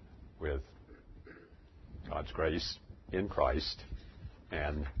with God's grace in Christ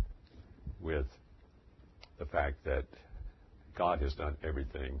and with the fact that God has done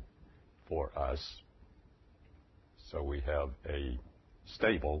everything for us. So we have a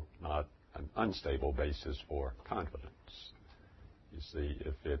stable, not an unstable basis for confidence. You see,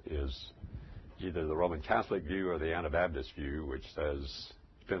 if it is either the Roman Catholic view or the Anabaptist view, which says,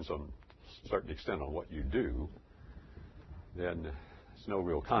 depends on a certain extent on what you do, then there's no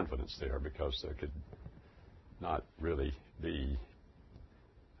real confidence there, because there could not really be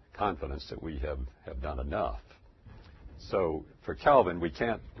confidence that we have done enough. So for Calvin, we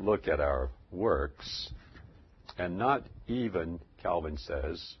can't look at our works, and not even, Calvin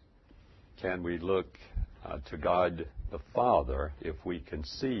says, can we look to God the Father if we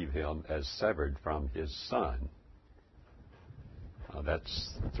conceive him as severed from his Son.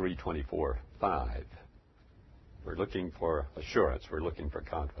 That's 3:24:5. We're looking for assurance. We're looking for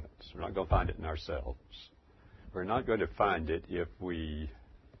confidence. We're not going to find it in ourselves. We're not going to find it if we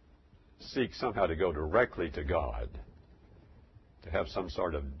seek somehow to go directly to God, to have some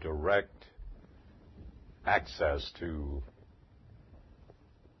sort of direct access to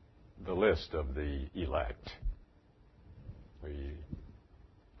the list of the elect.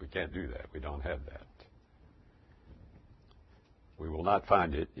 We can't do that. We don't have that. We will not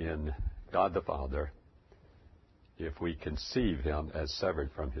find it in God the Father if we conceive him as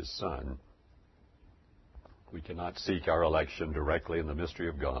severed from his Son. We cannot seek our election directly in the mystery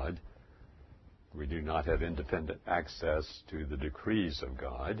of God. We do not have independent access to the decrees of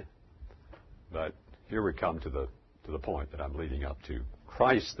God. But here we come to the point that I'm leading up to.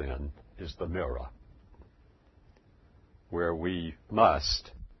 Christ, then, is the mirror where we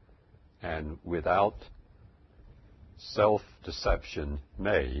must, and without self-deception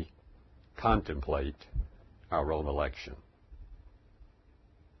may, contemplate our own election.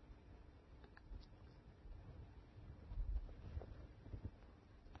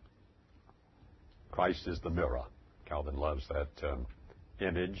 Christ is the mirror. Calvin loves that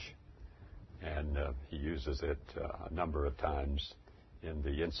image, and he uses it a number of times in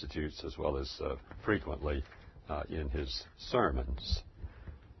the Institutes as well as frequently in his sermons.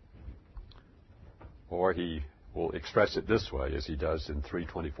 Or he will express it this way, as he does in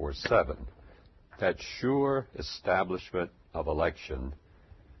 3:24:7, that sure establishment of election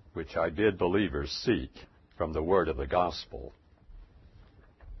which I bid believers seek from the word of the gospel.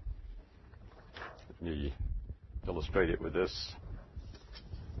 Let me illustrate it with this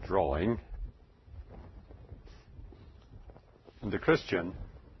drawing. And the Christian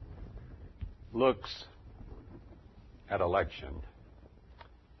looks at election.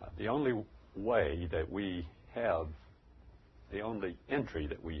 The only way that we have, the only entry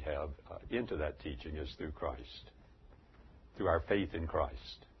that we have into that teaching is through Christ, through our faith in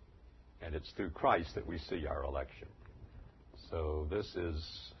Christ. And it's through Christ that we see our election. So this is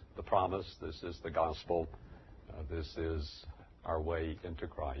the promise, this is the gospel, this is our way into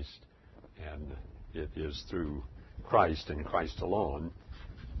Christ, and it is through Christ and Christ alone,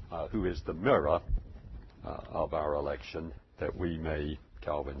 who is the mirror of our election, that we may,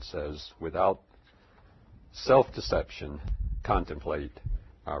 Calvin says, without self-deception, contemplate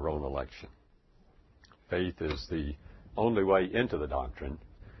our own election. Faith is the only way into the doctrine,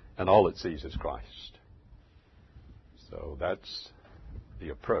 and all it sees is Christ. So that's the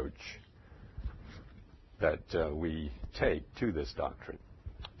approach that we take to this doctrine.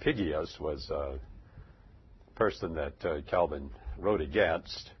 Pigius was a person that Calvin wrote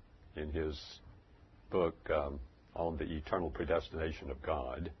against in his book on the eternal predestination of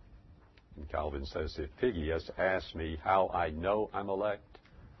God. And Calvin says, if Pigius asks me how I know I'm elect,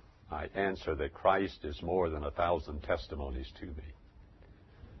 I answer that Christ is more than 1,000 testimonies to me.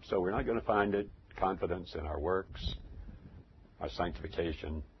 So we're not going to find it confidence in our works, our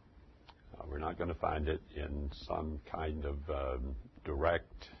sanctification. We're not going to find it in some kind of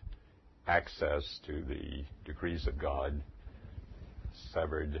direct access to the decrees of God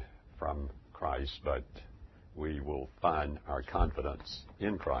severed from Christ, but we will find our confidence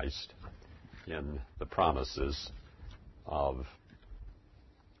in Christ in the promises of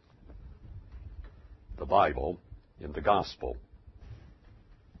the Bible, in the gospel.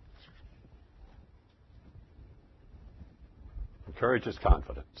 Encourages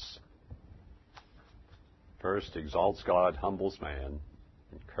confidence. First, exalts God, humbles man,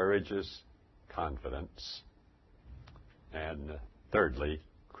 encourages confidence, and thirdly,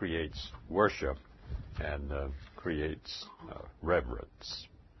 creates worship and creates reverence.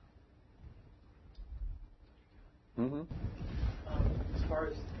 Mm-hmm. As far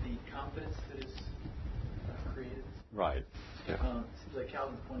as the confidence that is created, right? Yeah. It seems like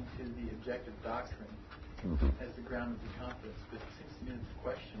Calvin's pointing to the objective doctrine as the ground of the confidence, but it seems to me that the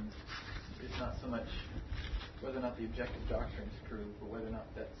question is not so much whether or not the objective doctrine is true, but whether or not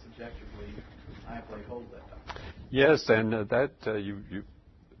that subjectively I apply hold that doctrine. Yes, and that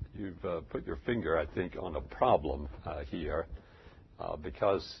you've put your finger, I think, on a problem here,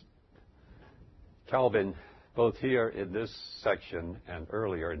 because Calvin, both here in this section and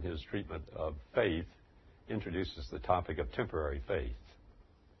earlier in his treatment of faith, introduces the topic of temporary faith.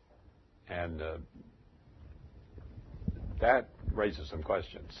 And that raises some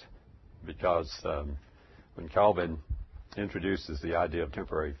questions, because when Calvin introduces the idea of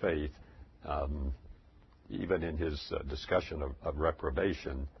temporary faith, even in his discussion of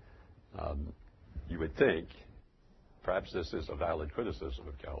reprobation, you would think, perhaps this is a valid criticism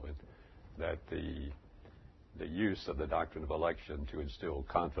of Calvin, that the use of the doctrine of election to instill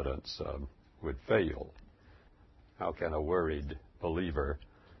confidence would fail. How can a worried believer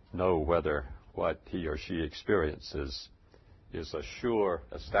know whether what he or she experiences is a sure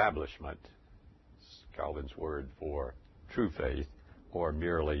establishment, Calvin's word for true faith, or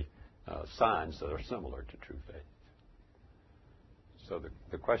merely signs that are similar to true faith? So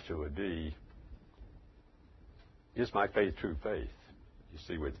the question would be, is my faith true faith? You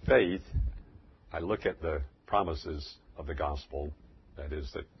see, with faith, I look at the promises of the gospel, that is,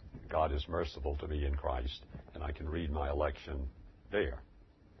 that God is merciful to me in Christ, and I can read my election there.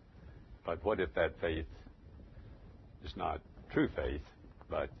 But what if that faith is not true faith,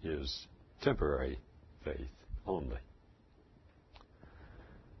 but is temporary faith only?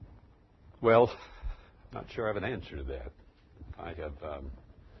 Well, not sure I have an answer to that. I have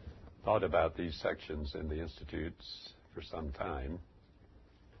thought about these sections in the Institutes for some time,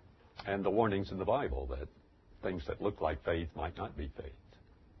 and the warnings in the Bible that things that look like faith might not be faith.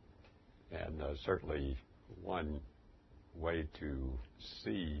 And certainly one way to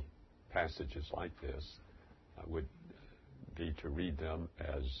see passages like this would be to read them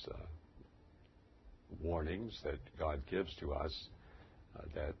as warnings that God gives to us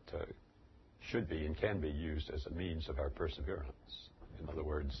that should be and can be used as a means of our perseverance. In other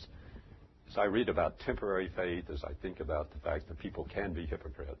words, as I read about temporary faith, as I think about the fact that people can be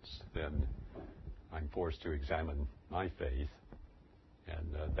hypocrites, then I'm forced to examine my faith,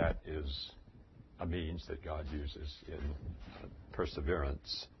 and that is a means that God uses in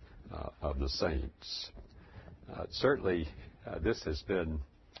perseverance of the saints. Certainly, this has been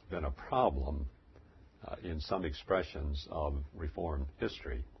a problem in some expressions of Reformed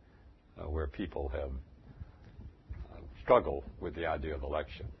history, where people have struggled with the idea of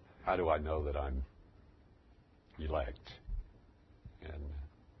election. How do I know that I'm elect? And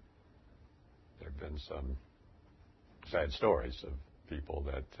there have been some sad stories of people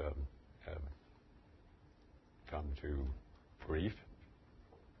that have come to grief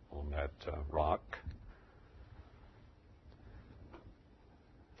on that rock.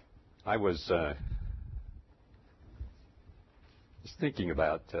 I was thinking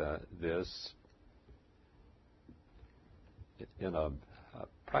about this in a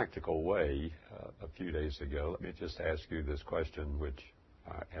practical way a few days ago. Let me just ask you this question, which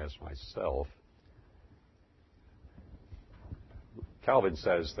I asked myself. Calvin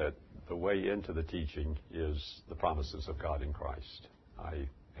says that the way into the teaching is the promises of God in Christ. I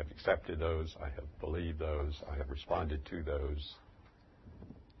have accepted those. I have believed those. I have responded to those.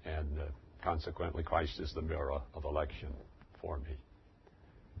 And consequently, Christ is the mirror of election for me.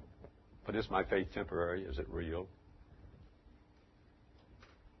 But is my faith temporary? Is it real?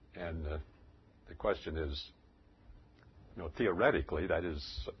 And the question is, theoretically, that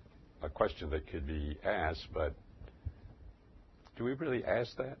is a question that could be asked, but do we really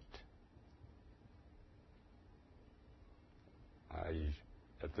ask that? I,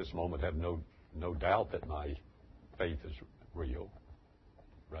 at this moment, have no doubt that my faith is real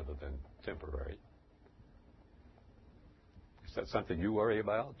rather than temporary. Is that something you worry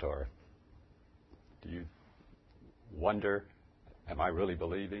about, or do you wonder, am I really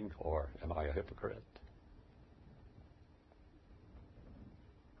believing, or am I a hypocrite?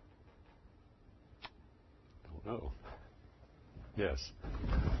 Don't know. Yes.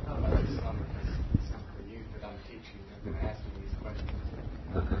 Some for youth that I'm teaching have been asking these questions.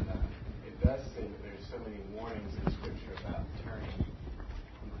 It does seem that there's so many warnings in Scripture about turning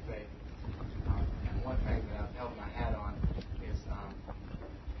from the faith. And one thing that I've held my hat on is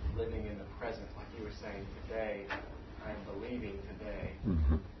living in the present. Like you were saying, today, I am believing today.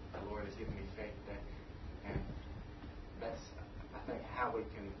 Mm-hmm. The Lord has given me faith today. And that's, I think, how we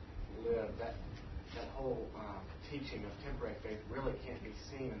can live. That whole teaching of temporary faith really can't be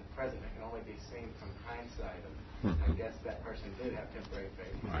seen in the present. It can only be seen from hindsight. I guess that person did have temporary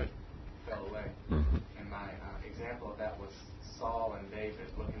faith. Right. Fell away. Mm-hmm. And my example of that was Saul and David,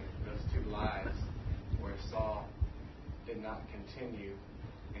 looking at those two lives where Saul did not continue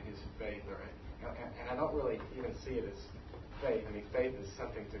in his faith. And I don't really even see it as faith. I mean, faith is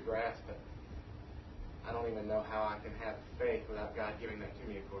something to grasp, but I don't even know how I can have faith without God giving that to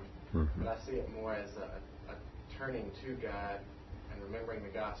me, of course. Mm-hmm. But I see it more as a turning to God and remembering the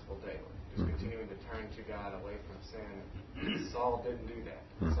gospel daily. Just Mm-hmm. continuing to turn to God away from sin. Saul didn't do that.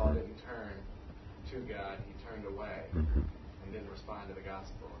 Mm-hmm. Saul didn't turn to God. He turned away Mm-hmm. and didn't respond to the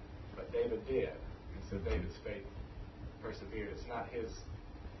gospel. But David did. And so David's faith persevered. It's not his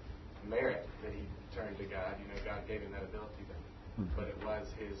merit that he turned to God. God gave him that ability. But it was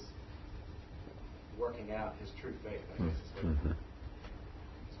his working out his true faith, I guess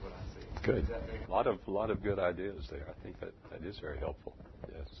is what I see. Good. Is that very A lot of good ideas there. I think that is very helpful.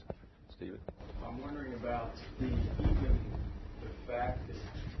 Yes. Stephen? I'm wondering about even the fact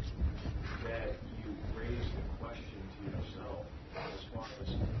that you raised the question to yourself as far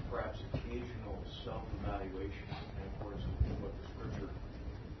as perhaps occasional self-evaluation in accordance with what the Scripture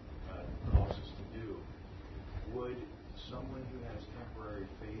calls us to do. Would someone who has temporary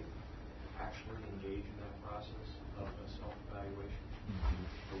faith actually engage in that process of a self-evaluation?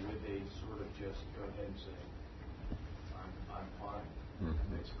 Or would they sort of just go ahead and say, I'm fine?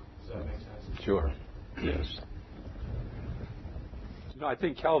 Does that make sense? Sure. Yes. I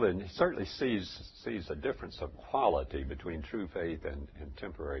think Calvin certainly sees a difference of quality between true faith and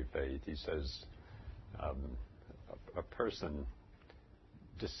temporary faith. He says a person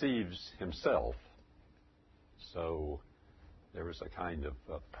deceives himself. So there is a kind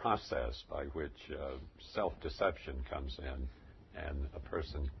of process by which self-deception comes in, and a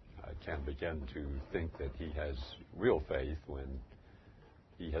person can begin to think that he has real faith when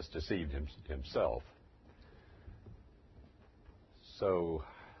he has deceived himself. So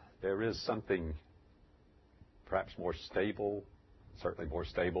there is something perhaps more stable, certainly more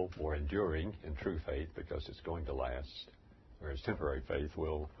stable, more enduring in true faith because it's going to last, whereas temporary faith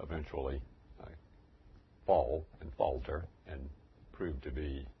will eventually fall and falter and prove to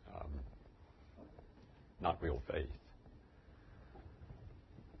be not real faith.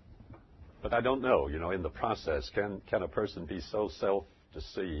 But I don't know, in the process, can a person be so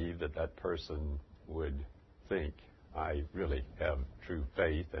self-deceived that person would think, I really have true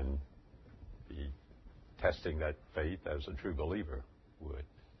faith and be testing that faith as a true believer would.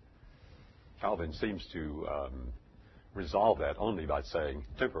 Calvin seems to resolve that only by saying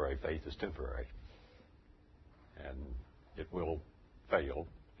temporary faith is temporary, and it will fail,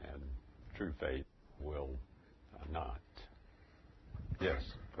 and true faith will not. Yes,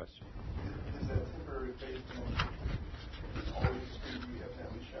 question. Is that temporary faith always going to be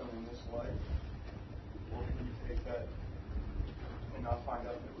evidently shown in this life? Or can you take that and not find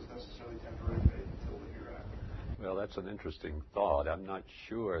out that it was necessarily temporary faith until the hereafter? Well, that's an interesting thought. I'm not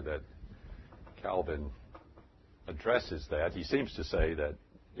sure that Calvin addresses that. He seems to say that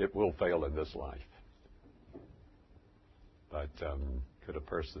it will fail in this life. But could a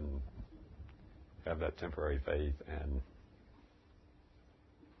person have that temporary faith and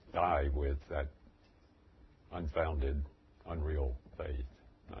die with that unfounded, unreal faith?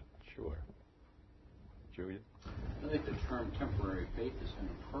 Not sure. Julian? I think the term temporary faith is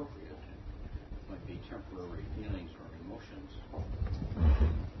inappropriate. It might be temporary feelings or emotions.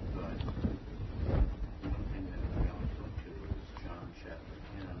 But one thing that we always look to is John chapter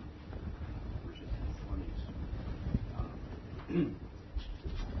 10, verses 10 20s.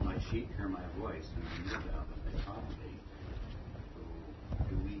 My sheep hear my voice, and I know them, and they follow me. So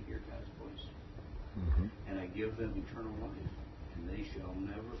do we hear God's voice? Mm-hmm. And I give them eternal life, and they shall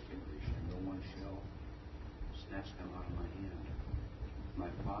never perish, and no one shall snatch them out of my hand.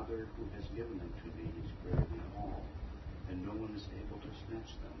 My Father who has given them to me is greater than all, and no one is able to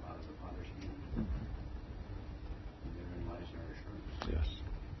snatch them out of the Father's hand. And therein lies our assurance. Yes.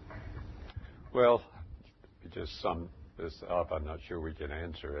 Well, we just sum this up. I'm not sure we can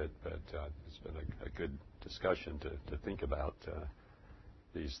answer it, but it's been a good discussion to think about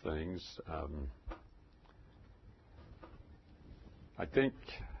these things. I think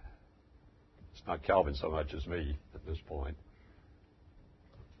it's not Calvin so much as me at this point.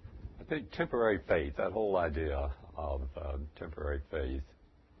 I think temporary faith, that whole idea of temporary faith,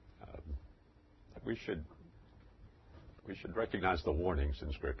 we should recognize the warnings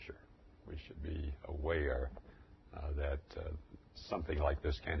in Scripture. We should be aware that something like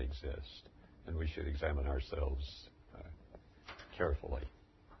this can exist, and we should examine ourselves carefully.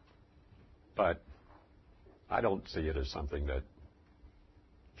 But I don't see it as something that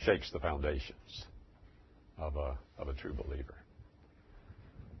shakes the foundations of a true believer.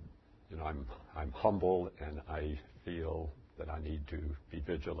 You know, I'm humble, and I feel that I need to be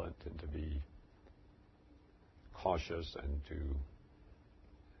vigilant and to be cautious and to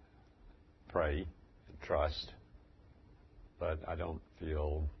pray and trust. But I don't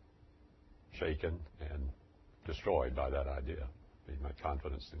feel shaken and destroyed by that idea. I mean, my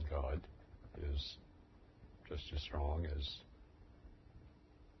confidence in God is just as strong as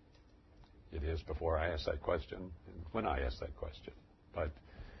it is before I ask that question and when I ask that question. But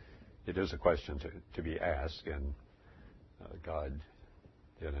it is a question to be asked, and God,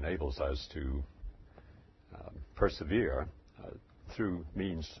 it enables us to persevere through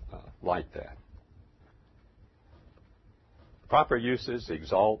means like that. Proper uses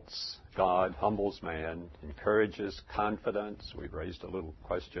exalts God, humbles man, encourages confidence. We've raised a little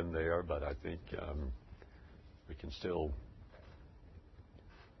question there, but I think we can still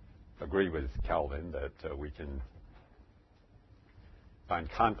agree with Calvin that we can find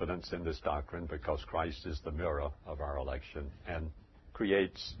confidence in this doctrine because Christ is the mirror of our election and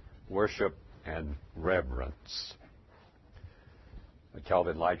creates worship and reverence.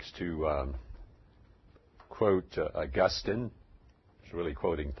 Calvin likes to quote Augustine. He's really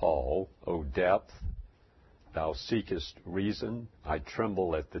quoting Paul. O depth, thou seekest reason. I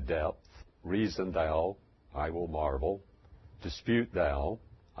tremble at the depth. Reason thou, I will marvel. Dispute thou,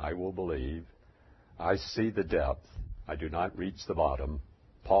 I will believe. I see the depth. I do not reach the bottom.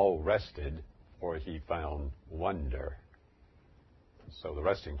 Paul rested, for he found wonder. So the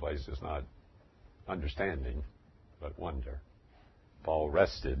resting place is not understanding, but wonder. Paul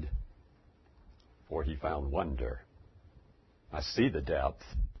rested, for he found wonder. I see the depth.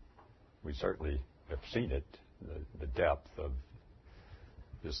 We certainly have seen it, the depth of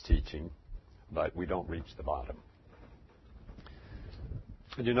this teaching, but we don't reach the bottom.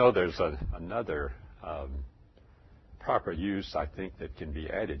 And you know, there's another proper use, I think, that can be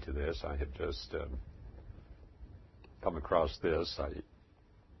added to this. I have just come across this. I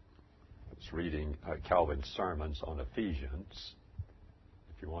was reading Calvin's sermons on Ephesians.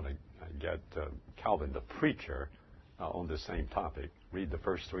 If you want to get Calvin the preacher on the same topic, read the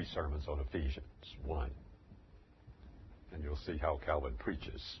first 3 sermons on Ephesians 1. And you'll see how Calvin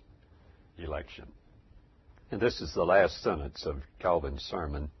preaches election. And this is the last sentence of Calvin's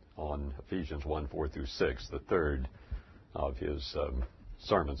sermon on Ephesians 1, 4 through 6, the third of his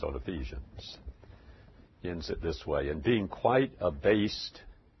sermons on Ephesians. ends it this way: and being quite abased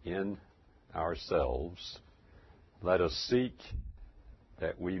in ourselves, let us seek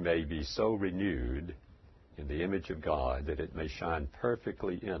that we may be so renewed in the image of God that it may shine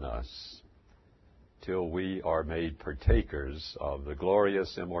perfectly in us, till we are made partakers of the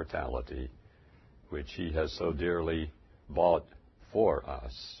glorious immortality which he has so dearly bought for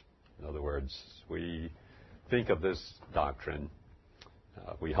us. In other words, we think of this doctrine,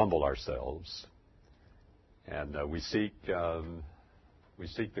 we humble ourselves, and we seek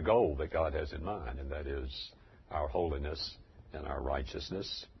the goal that God has in mind, and that is our holiness and our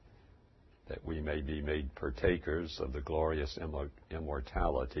righteousness, that we may be made partakers of the glorious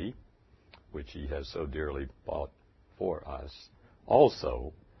immortality which he has so dearly bought for us.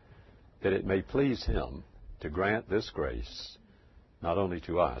 Also, that it may please him to grant this grace not only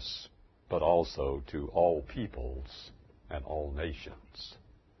to us, but also to all peoples and all nations.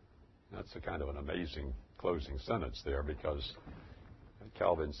 That's a kind of an amazing closing sentence there, because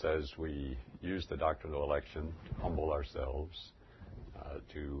Calvin says we use the doctrine of election to humble ourselves,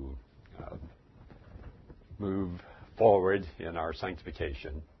 to move forward in our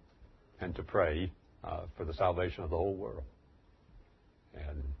sanctification, and to pray for the salvation of the whole world.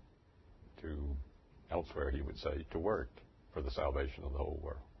 And to, elsewhere he would say, to work for the salvation of the whole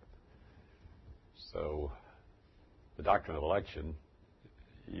world. So the doctrine of election,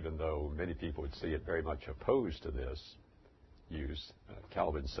 even though many people would see it very much opposed to this use,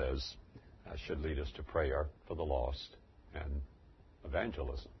 Calvin says, should lead us to prayer for the lost and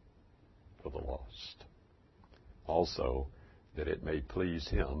evangelism for the lost. Also, that it may please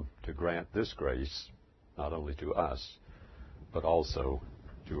him to grant this grace not only to us, but also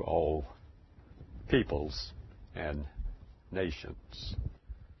to all peoples and nations.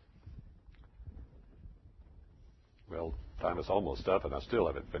 Well, time is almost up, and I still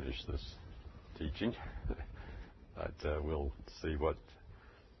haven't finished this teaching. But we'll see what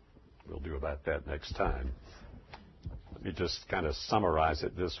we'll do about that next time. Let me just kind of summarize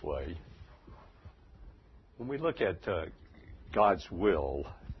it this way. When we look at God's will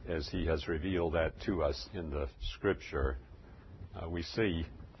as he has revealed that to us in the Scripture, we see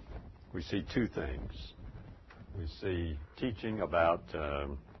two things. We see teaching about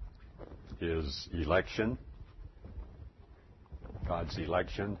his election, God's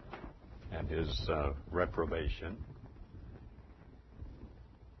election, and his reprobation.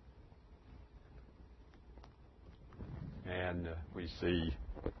 And we see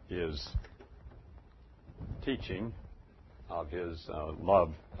his teaching of his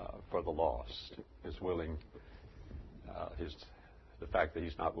love for the lost, his willing, the fact that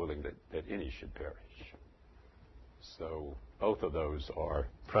he's not willing that any should perish. So both of those are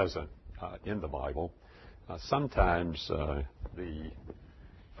present in the Bible. Sometimes the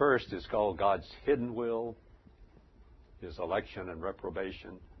first is called God's hidden will, his election and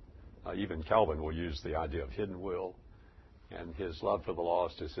reprobation. Even Calvin will use the idea of hidden will. And his love for the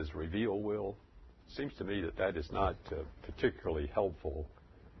lost is his revealed will. It seems to me that is not a particularly helpful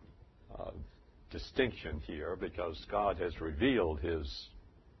distinction here, because God has revealed his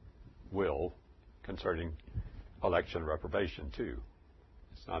will concerning election and reprobation too.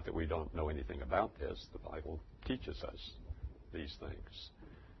 It's not that we don't know anything about this. The Bible teaches us these things.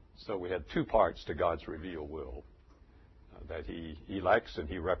 So we have two parts to God's revealed will, that he elects and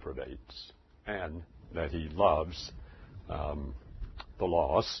he reprobates, and that he loves the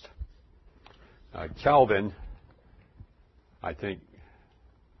lost. Calvin, I think,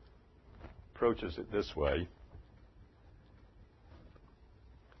 approaches it this way,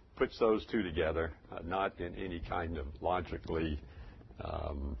 puts those two together, not in any kind of logically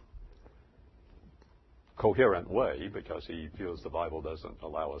coherent way, because he feels the Bible doesn't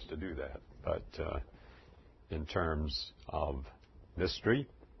allow us to do that, but in terms of mystery,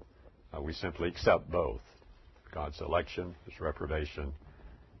 we simply accept both God's election, his reprobation,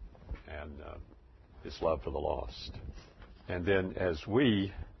 and his love for the lost. And then as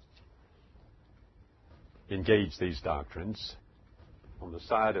we engage these doctrines, on the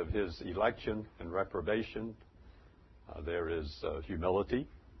side of his election and reprobation, there is humility,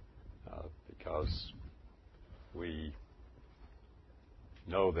 because we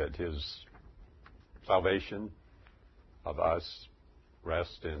know that his salvation of us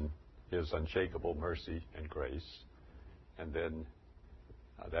rests in his unshakable mercy and grace. And then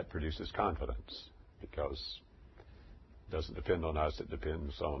that produces confidence, because it doesn't depend on us, it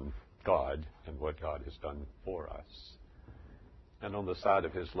depends on God and what God has done for us. And on the side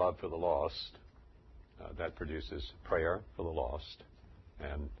of his love for the lost, that produces prayer for the lost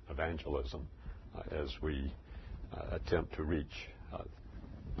and evangelism as we attempt to reach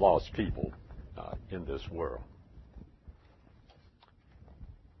lost people in this world.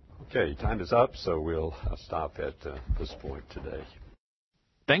 Okay, time is up, so we'll stop at this point today.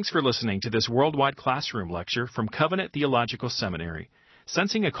 Thanks for listening to this worldwide classroom lecture from Covenant Theological Seminary.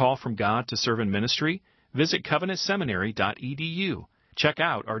 Sensing a call from God to serve in ministry? Visit covenantseminary.edu. Check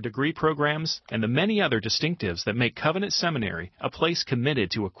out our degree programs and the many other distinctives that make Covenant Seminary a place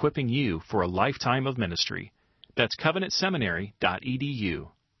committed to equipping you for a lifetime of ministry. That's covenantseminary.edu.